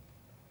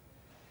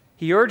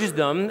 He urges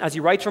them, as he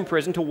writes from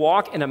prison, to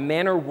walk in a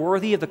manner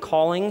worthy of the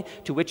calling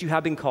to which you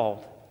have been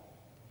called,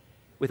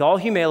 with all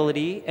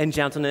humility and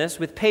gentleness,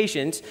 with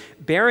patience,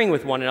 bearing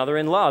with one another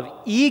in love,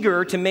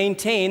 eager to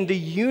maintain the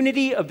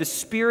unity of the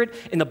Spirit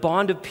in the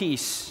bond of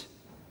peace.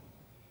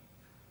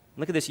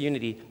 Look at this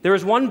unity. There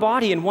is one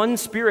body and one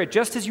Spirit,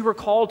 just as you were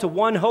called to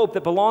one hope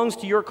that belongs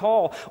to your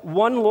call,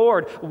 one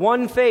Lord,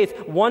 one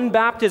faith, one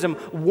baptism,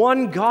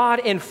 one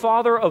God and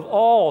Father of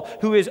all,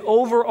 who is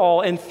over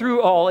all and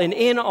through all and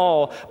in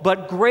all.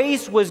 But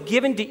grace was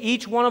given to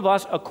each one of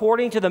us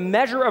according to the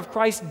measure of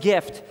Christ's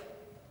gift.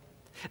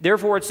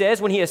 Therefore, it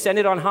says, when he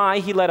ascended on high,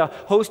 he led a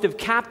host of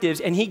captives,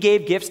 and he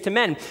gave gifts to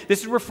men.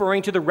 This is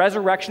referring to the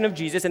resurrection of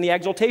Jesus and the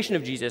exaltation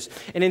of Jesus.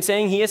 And in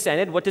saying he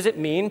ascended, what does it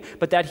mean?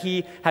 But that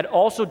he had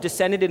also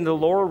descended into the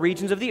lower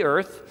regions of the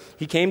earth.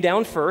 He came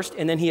down first,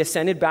 and then he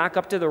ascended back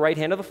up to the right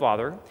hand of the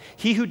Father.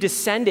 He who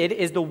descended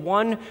is the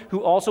one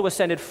who also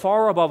ascended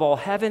far above all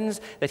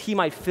heavens, that he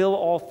might fill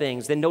all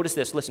things. Then notice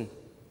this, listen.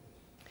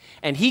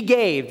 And he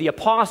gave the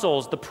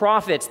apostles, the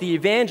prophets, the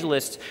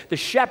evangelists, the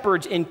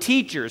shepherds, and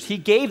teachers. He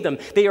gave them.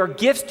 They are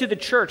gifts to the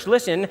church,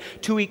 listen,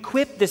 to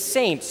equip the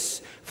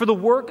saints for the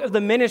work of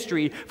the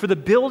ministry, for the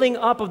building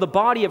up of the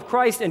body of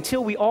Christ,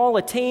 until we all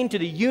attain to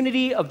the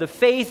unity of the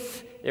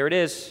faith, there it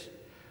is,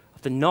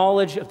 of the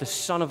knowledge of the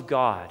Son of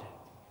God,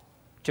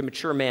 to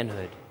mature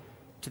manhood,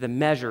 to the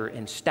measure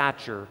and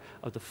stature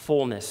of the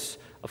fullness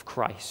of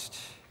Christ.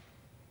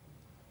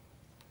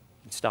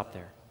 And stop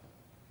there.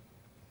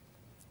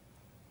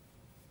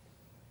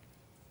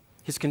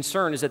 His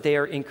concern is that they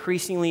are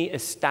increasingly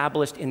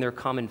established in their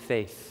common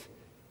faith.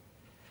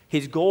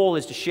 His goal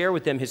is to share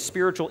with them his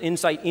spiritual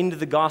insight into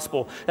the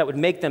gospel that would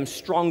make them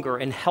stronger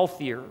and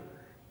healthier.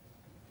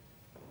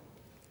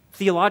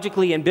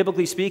 Theologically and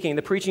biblically speaking,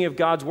 the preaching of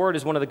God's word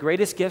is one of the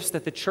greatest gifts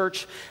that the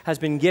church has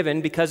been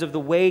given because of the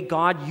way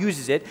God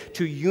uses it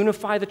to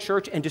unify the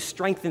church and to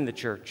strengthen the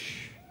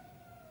church.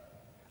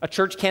 A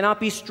church cannot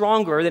be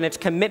stronger than its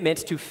commitment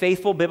to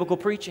faithful biblical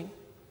preaching.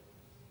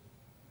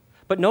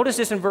 But notice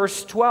this in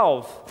verse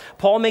 12.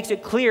 Paul makes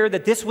it clear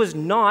that this was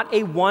not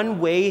a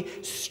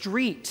one-way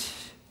street.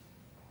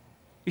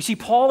 You see,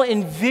 Paul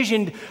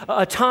envisioned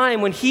a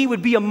time when he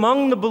would be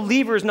among the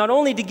believers, not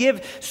only to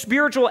give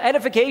spiritual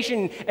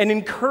edification and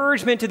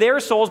encouragement to their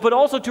souls, but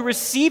also to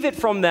receive it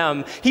from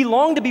them. He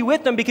longed to be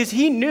with them because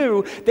he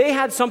knew they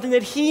had something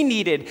that he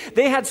needed.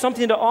 They had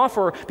something to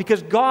offer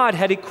because God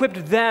had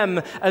equipped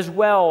them as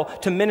well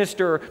to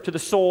minister to the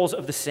souls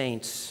of the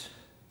saints.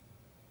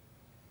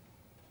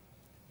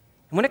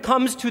 When it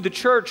comes to the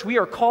church, we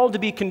are called to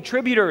be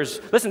contributors.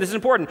 Listen, this is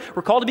important.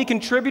 We're called to be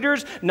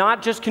contributors,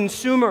 not just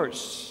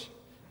consumers.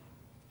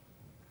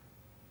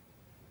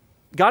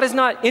 God is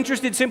not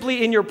interested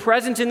simply in your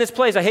presence in this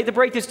place. I hate to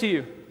break this to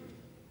you.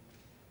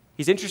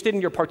 He's interested in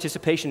your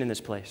participation in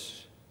this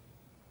place.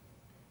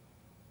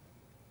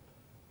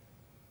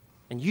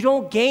 And you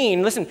don't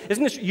gain, listen,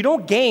 isn't this, you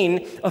don't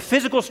gain a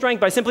physical strength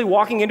by simply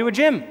walking into a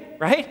gym,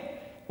 right?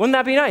 Wouldn't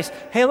that be nice?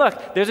 Hey,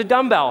 look, there's a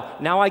dumbbell.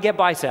 Now I get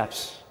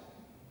biceps.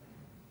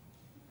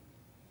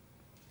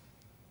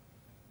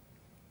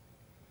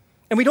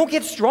 And we don't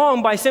get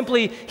strong by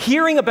simply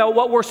hearing about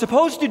what we're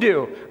supposed to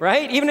do,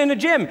 right? Even in the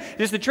gym,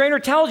 just the trainer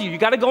tells you, you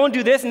got to go and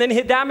do this and then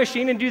hit that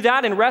machine and do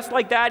that and rest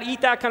like that, eat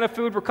that kind of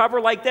food,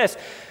 recover like this.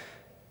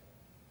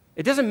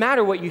 It doesn't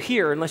matter what you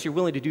hear unless you're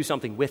willing to do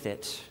something with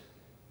it.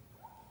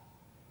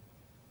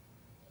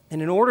 And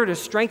in order to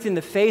strengthen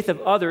the faith of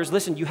others,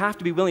 listen, you have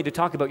to be willing to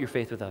talk about your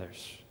faith with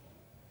others.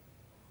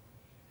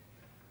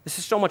 This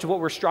is so much of what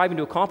we're striving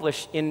to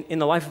accomplish in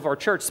the life of our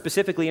church,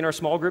 specifically in our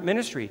small group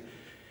ministry.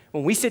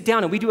 When we sit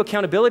down and we do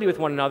accountability with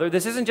one another,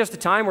 this isn't just a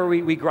time where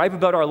we gripe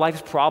about our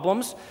life's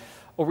problems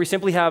or we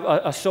simply have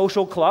a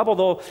social club,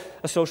 although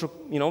a social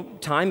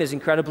time is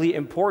incredibly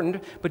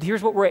important. But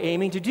here's what we're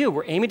aiming to do.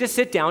 We're aiming to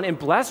sit down and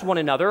bless one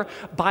another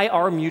by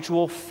our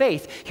mutual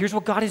faith. Here's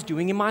what God is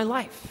doing in my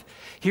life.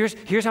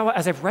 Here's how,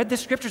 as I've read the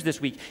scriptures this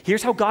week,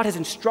 here's how God has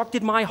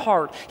instructed my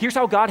heart. Here's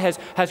how God has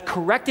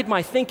corrected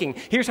my thinking.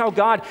 Here's how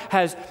God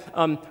has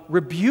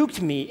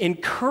rebuked me,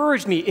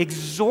 encouraged me,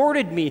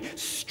 exhorted me,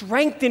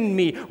 strengthened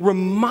me,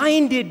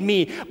 reminded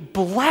me,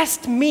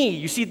 blessed me.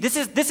 You see, this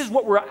is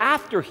what we're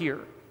after here.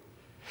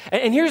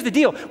 And here's the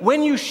deal.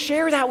 When you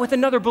share that with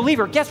another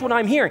believer, guess what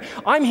I'm hearing?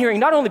 I'm hearing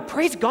not only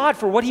praise God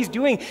for what he's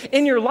doing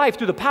in your life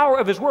through the power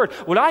of his word.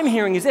 What I'm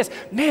hearing is this: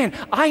 man,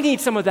 I need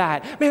some of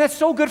that. Man, that's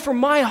so good for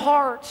my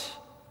heart.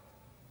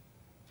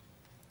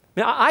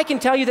 Now, I can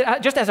tell you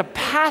that just as a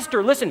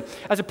pastor, listen,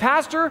 as a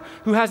pastor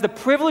who has the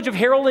privilege of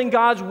heralding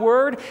God's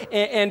word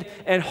and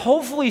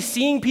hopefully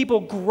seeing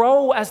people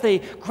grow as they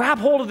grab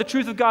hold of the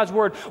truth of God's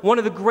word, one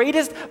of the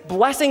greatest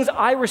blessings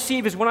I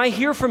receive is when I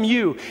hear from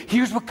you,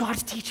 here's what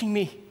God's teaching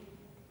me.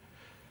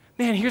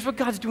 Man, here's what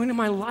God's doing in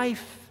my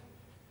life.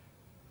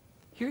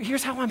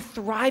 Here's how I'm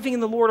thriving in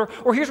the Lord,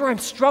 or here's where I'm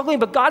struggling,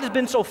 but God has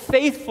been so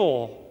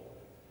faithful.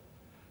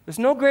 There's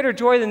no greater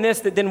joy than this,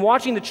 than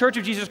watching the Church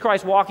of Jesus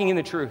Christ walking in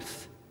the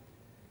truth.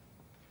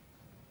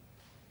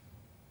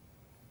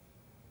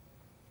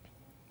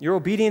 Your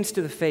obedience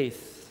to the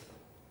faith,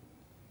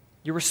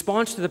 your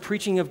response to the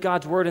preaching of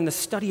God's word and the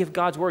study of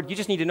God's word, you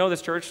just need to know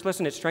this, church.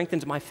 Listen, it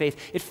strengthens my faith.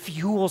 It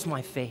fuels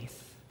my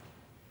faith.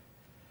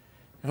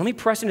 And let me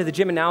press into the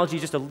gym analogy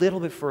just a little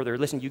bit further.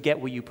 Listen, you get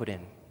what you put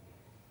in.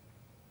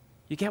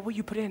 You get what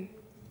you put in.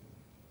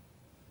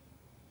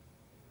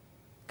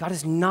 God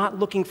is not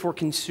looking for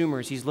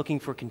consumers. He's looking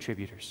for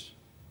contributors.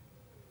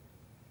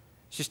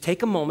 Just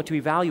take a moment to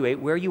evaluate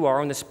where you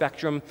are on the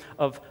spectrum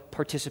of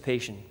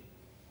participation.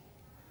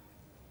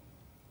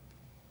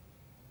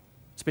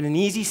 It's been an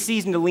easy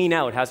season to lean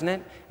out, hasn't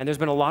it? And there's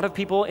been a lot of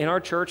people in our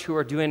church who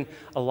are doing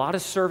a lot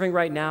of serving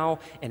right now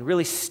and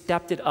really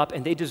stepped it up,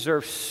 and they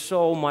deserve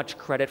so much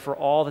credit for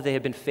all that they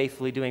have been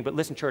faithfully doing. But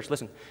listen, church,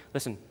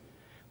 listen.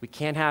 We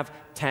can't have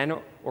 10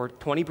 or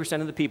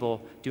 20% of the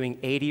people doing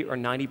 80 or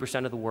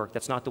 90% of the work.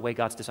 That's not the way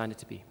God's designed it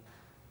to be.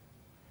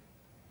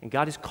 And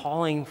God is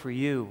calling for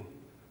you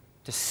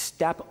to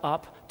step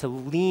up, to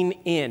lean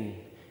in,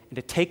 and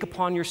to take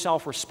upon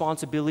yourself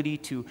responsibility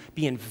to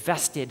be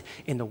invested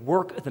in the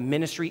work of the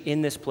ministry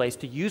in this place,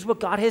 to use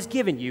what God has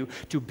given you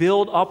to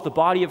build up the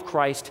body of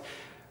Christ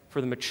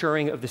for the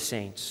maturing of the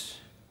saints.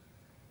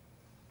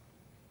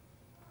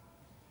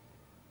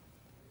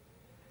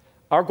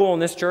 Our goal in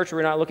this church,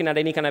 we're not looking at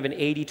any kind of an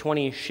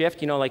 80-20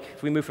 shift. Like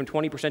if we move from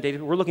 20% to 80%,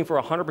 we're looking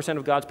for 100%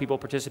 of God's people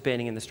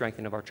participating in the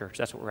strengthening of our church.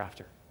 That's what we're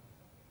after.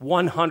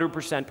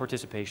 100%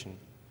 participation.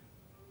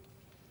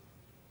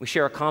 We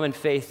share a common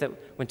faith that,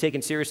 when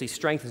taken seriously,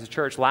 strengthens the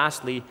church.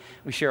 Lastly,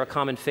 we share a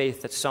common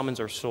faith that summons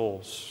our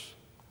souls.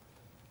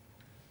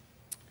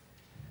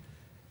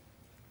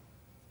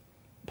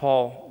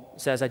 Paul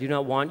says, I do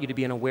not want you to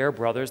be unaware,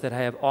 brothers, that I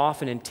have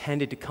often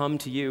intended to come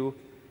to you,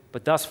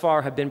 but thus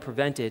far have been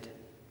prevented,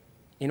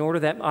 in order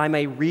that I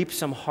may reap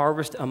some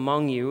harvest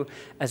among you,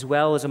 as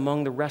well as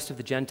among the rest of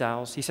the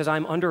Gentiles. He says,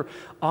 I'm under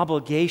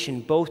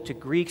obligation both to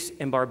Greeks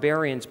and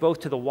barbarians, both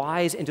to the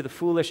wise and to the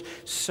foolish,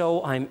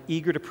 so I'm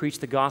eager to preach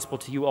the gospel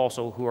to you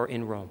also who are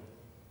in Rome.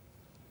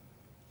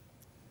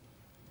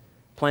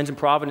 Plans and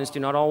providence do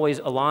not always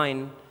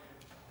align.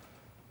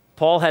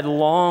 Paul had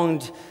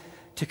longed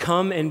to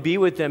come and be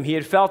with them. He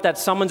had felt that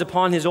summons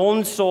upon his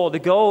own soul to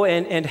go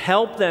and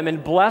help them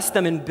and bless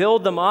them and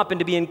build them up and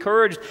to be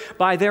encouraged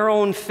by their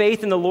own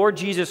faith in the Lord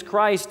Jesus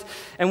Christ.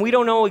 And we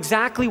don't know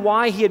exactly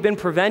why he had been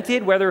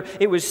prevented, whether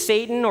it was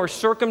Satan or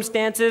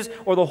circumstances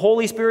or the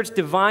Holy Spirit's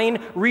divine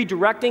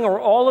redirecting or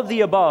all of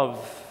the above.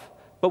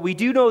 But we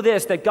do know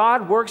this, that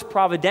God works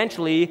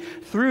providentially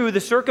through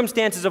the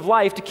circumstances of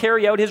life to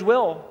carry out his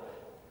will.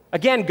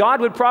 Again, God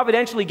would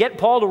providentially get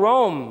Paul to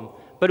Rome,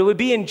 but it would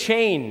be in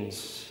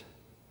chains.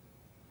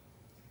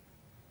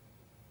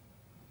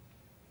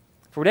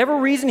 For whatever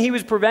reason, he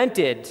was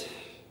prevented.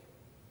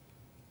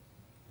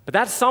 But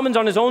that summons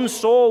on his own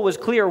soul was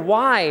clear.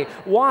 Why?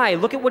 Why?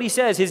 Look at what he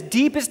says. His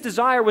deepest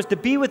desire was to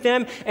be with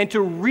them and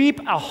to reap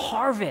a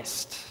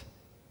harvest,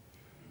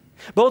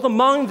 both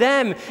among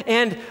them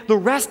and the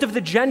rest of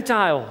the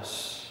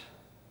Gentiles.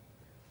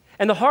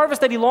 And the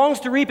harvest that he longs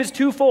to reap is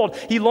twofold.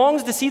 He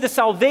longs to see the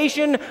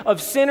salvation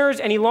of sinners,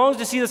 and he longs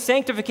to see the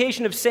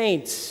sanctification of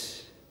saints.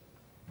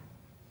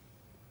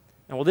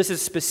 And well, this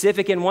is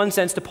specific in one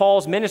sense to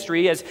Paul's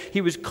ministry, as he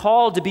was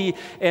called to be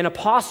an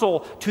apostle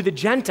to the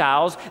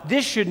Gentiles.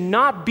 This should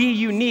not be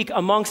unique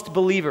amongst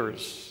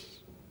believers.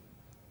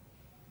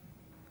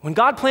 When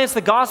God plants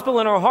the gospel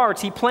in our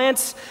hearts, he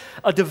plants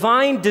a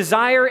divine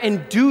desire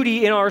and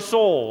duty in our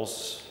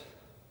souls.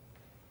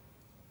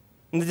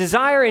 And the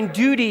desire and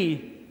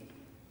duty,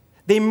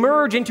 they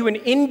merge into an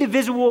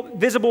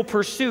indivisible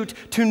pursuit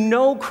to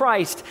know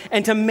Christ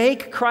and to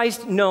make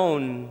Christ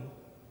known.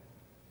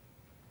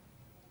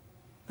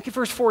 Look at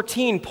verse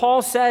 14.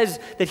 Paul says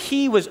that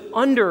he was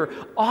under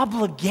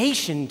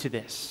obligation to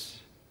this.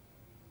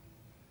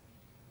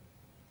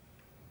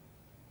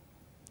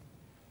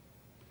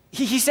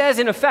 He says,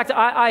 in effect,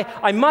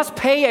 I must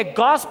pay a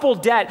gospel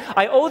debt.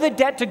 I owe the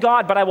debt to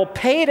God, but I will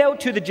pay it out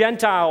to the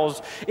Gentiles.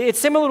 It's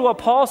similar to what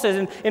Paul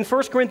says in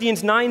 1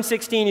 Corinthians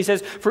 9:16. He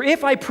says, for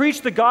if I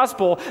preach the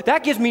gospel,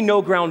 that gives me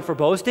no ground for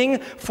boasting,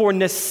 for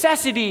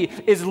necessity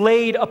is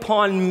laid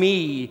upon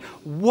me.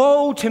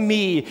 Woe to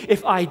me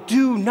if I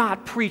do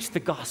not preach the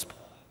gospel.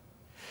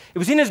 It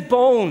was in his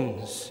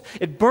bones.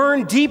 It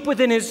burned deep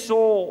within his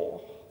soul.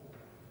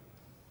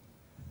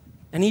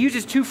 And he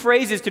uses two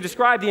phrases to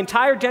describe the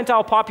entire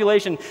Gentile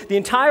population, the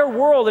entire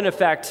world, in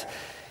effect.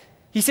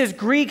 He says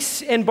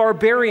Greeks and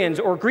barbarians,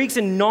 or Greeks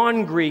and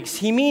non-Greeks.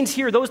 He means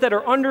here those that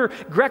are under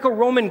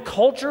Greco-Roman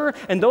culture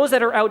and those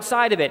that are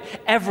outside of it,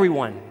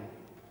 everyone.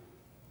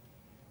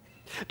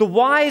 The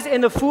wise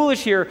and the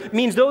foolish here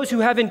means those who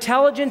have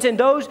intelligence and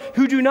those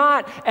who do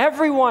not,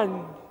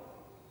 everyone.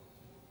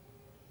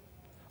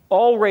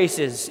 All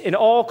races, in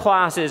all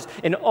classes,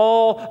 in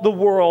all the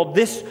world.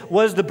 This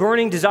was the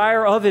burning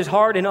desire of his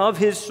heart and of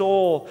his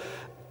soul.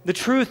 The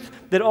truth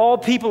that all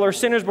people are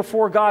sinners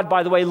before God,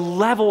 by the way,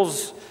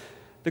 levels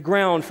the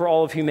ground for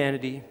all of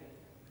humanity.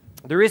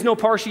 There is no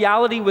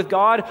partiality with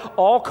God.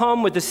 All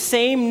come with the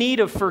same need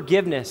of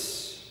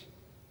forgiveness.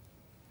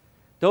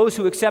 Those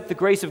who accept the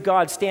grace of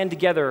God stand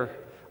together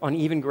on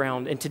even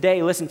ground. And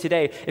today, listen,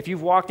 today, if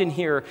you've walked in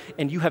here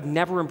and you have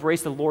never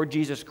embraced the Lord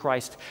Jesus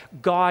Christ,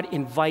 God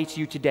invites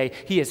you today.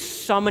 He is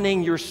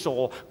summoning your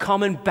soul.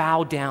 Come and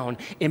bow down.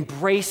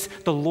 Embrace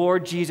the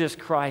Lord Jesus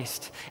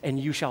Christ, and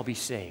you shall be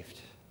saved.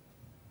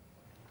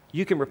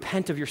 You can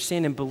repent of your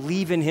sin and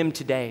believe in him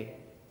today.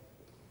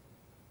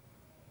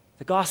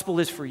 The gospel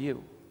is for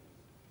you.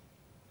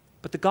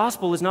 But the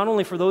gospel is not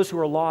only for those who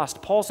are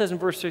lost. Paul says in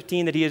verse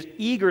 15 that he is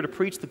eager to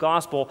preach the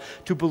gospel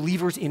to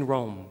believers in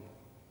Rome.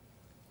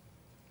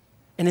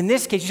 And in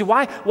this case, you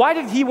say, why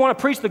did he want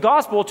to preach the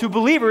gospel to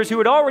believers who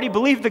had already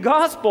believed the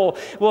gospel?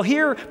 Well,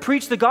 here,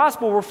 preach the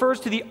gospel refers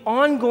to the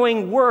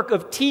ongoing work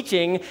of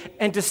teaching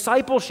and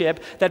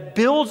discipleship that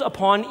builds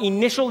upon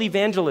initial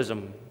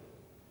evangelism.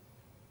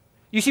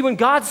 You see, when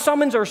God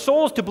summons our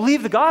souls to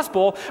believe the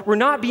gospel, we're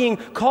not being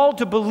called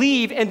to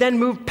believe and then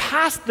move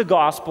past the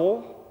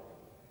gospel,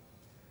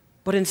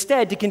 but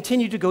instead to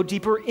continue to go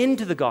deeper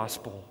into the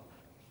gospel.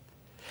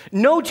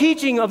 No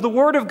teaching of the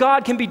Word of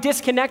God can be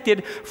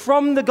disconnected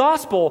from the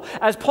gospel.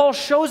 As Paul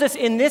shows us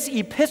in this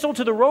epistle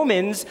to the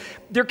Romans,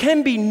 there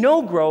can be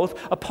no growth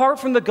apart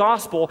from the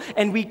gospel,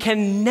 and we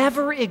can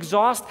never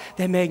exhaust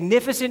the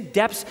magnificent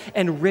depths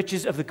and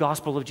riches of the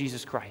gospel of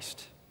Jesus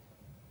Christ.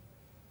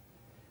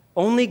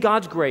 Only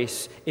God's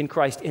grace in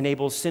Christ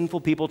enables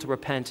sinful people to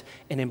repent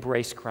and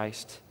embrace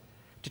Christ,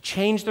 to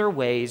change their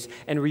ways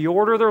and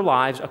reorder their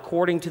lives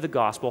according to the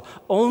gospel.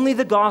 Only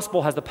the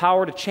gospel has the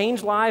power to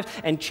change lives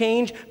and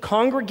change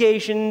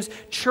congregations,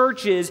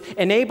 churches,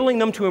 enabling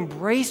them to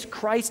embrace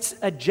Christ's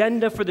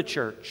agenda for the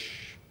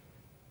church.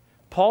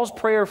 Paul's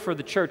prayer for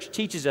the church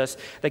teaches us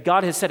that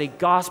God has set a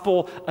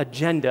gospel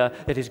agenda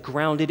that is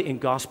grounded in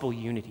gospel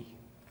unity.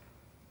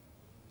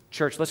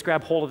 Church, let's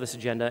grab hold of this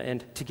agenda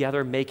and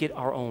together make it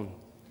our own,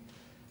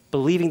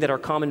 believing that our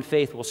common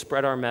faith will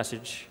spread our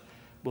message,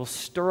 will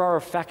stir our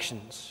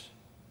affections,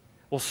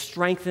 will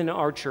strengthen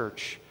our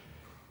church,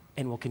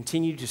 and will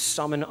continue to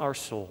summon our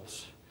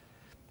souls.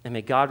 And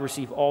may God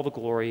receive all the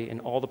glory and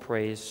all the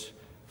praise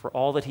for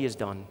all that he has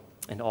done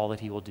and all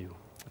that he will do.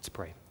 Let's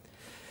pray.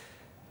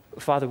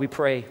 Father, we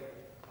pray,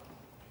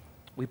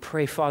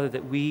 Father,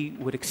 that we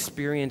would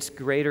experience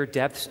greater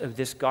depths of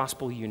this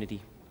gospel unity.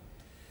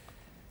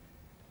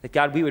 That,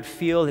 God, we would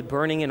feel it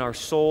burning in our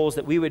souls,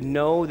 that we would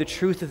know the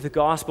truth of the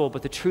gospel,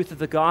 but the truth of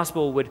the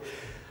gospel would,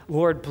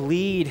 Lord,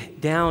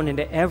 bleed down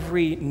into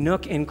every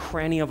nook and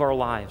cranny of our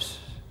lives.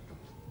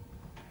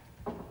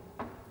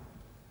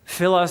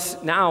 Fill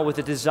us now with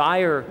a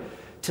desire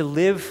to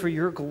live for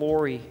your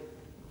glory,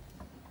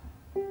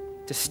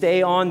 to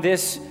stay on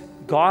this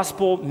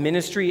gospel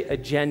ministry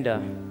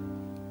agenda.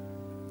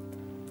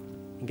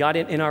 God,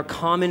 in our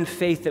common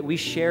faith that we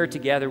share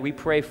together, we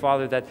pray,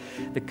 Father, that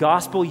the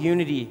gospel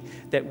unity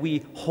that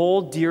we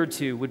hold dear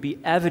to would be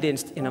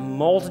evidenced in a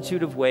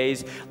multitude of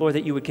ways. Lord,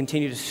 that you would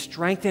continue to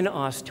strengthen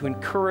us, to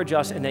encourage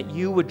us, and that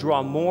you would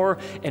draw more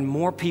and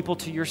more people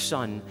to your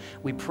Son.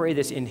 We pray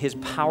this in his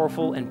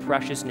powerful and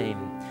precious name.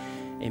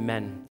 Amen.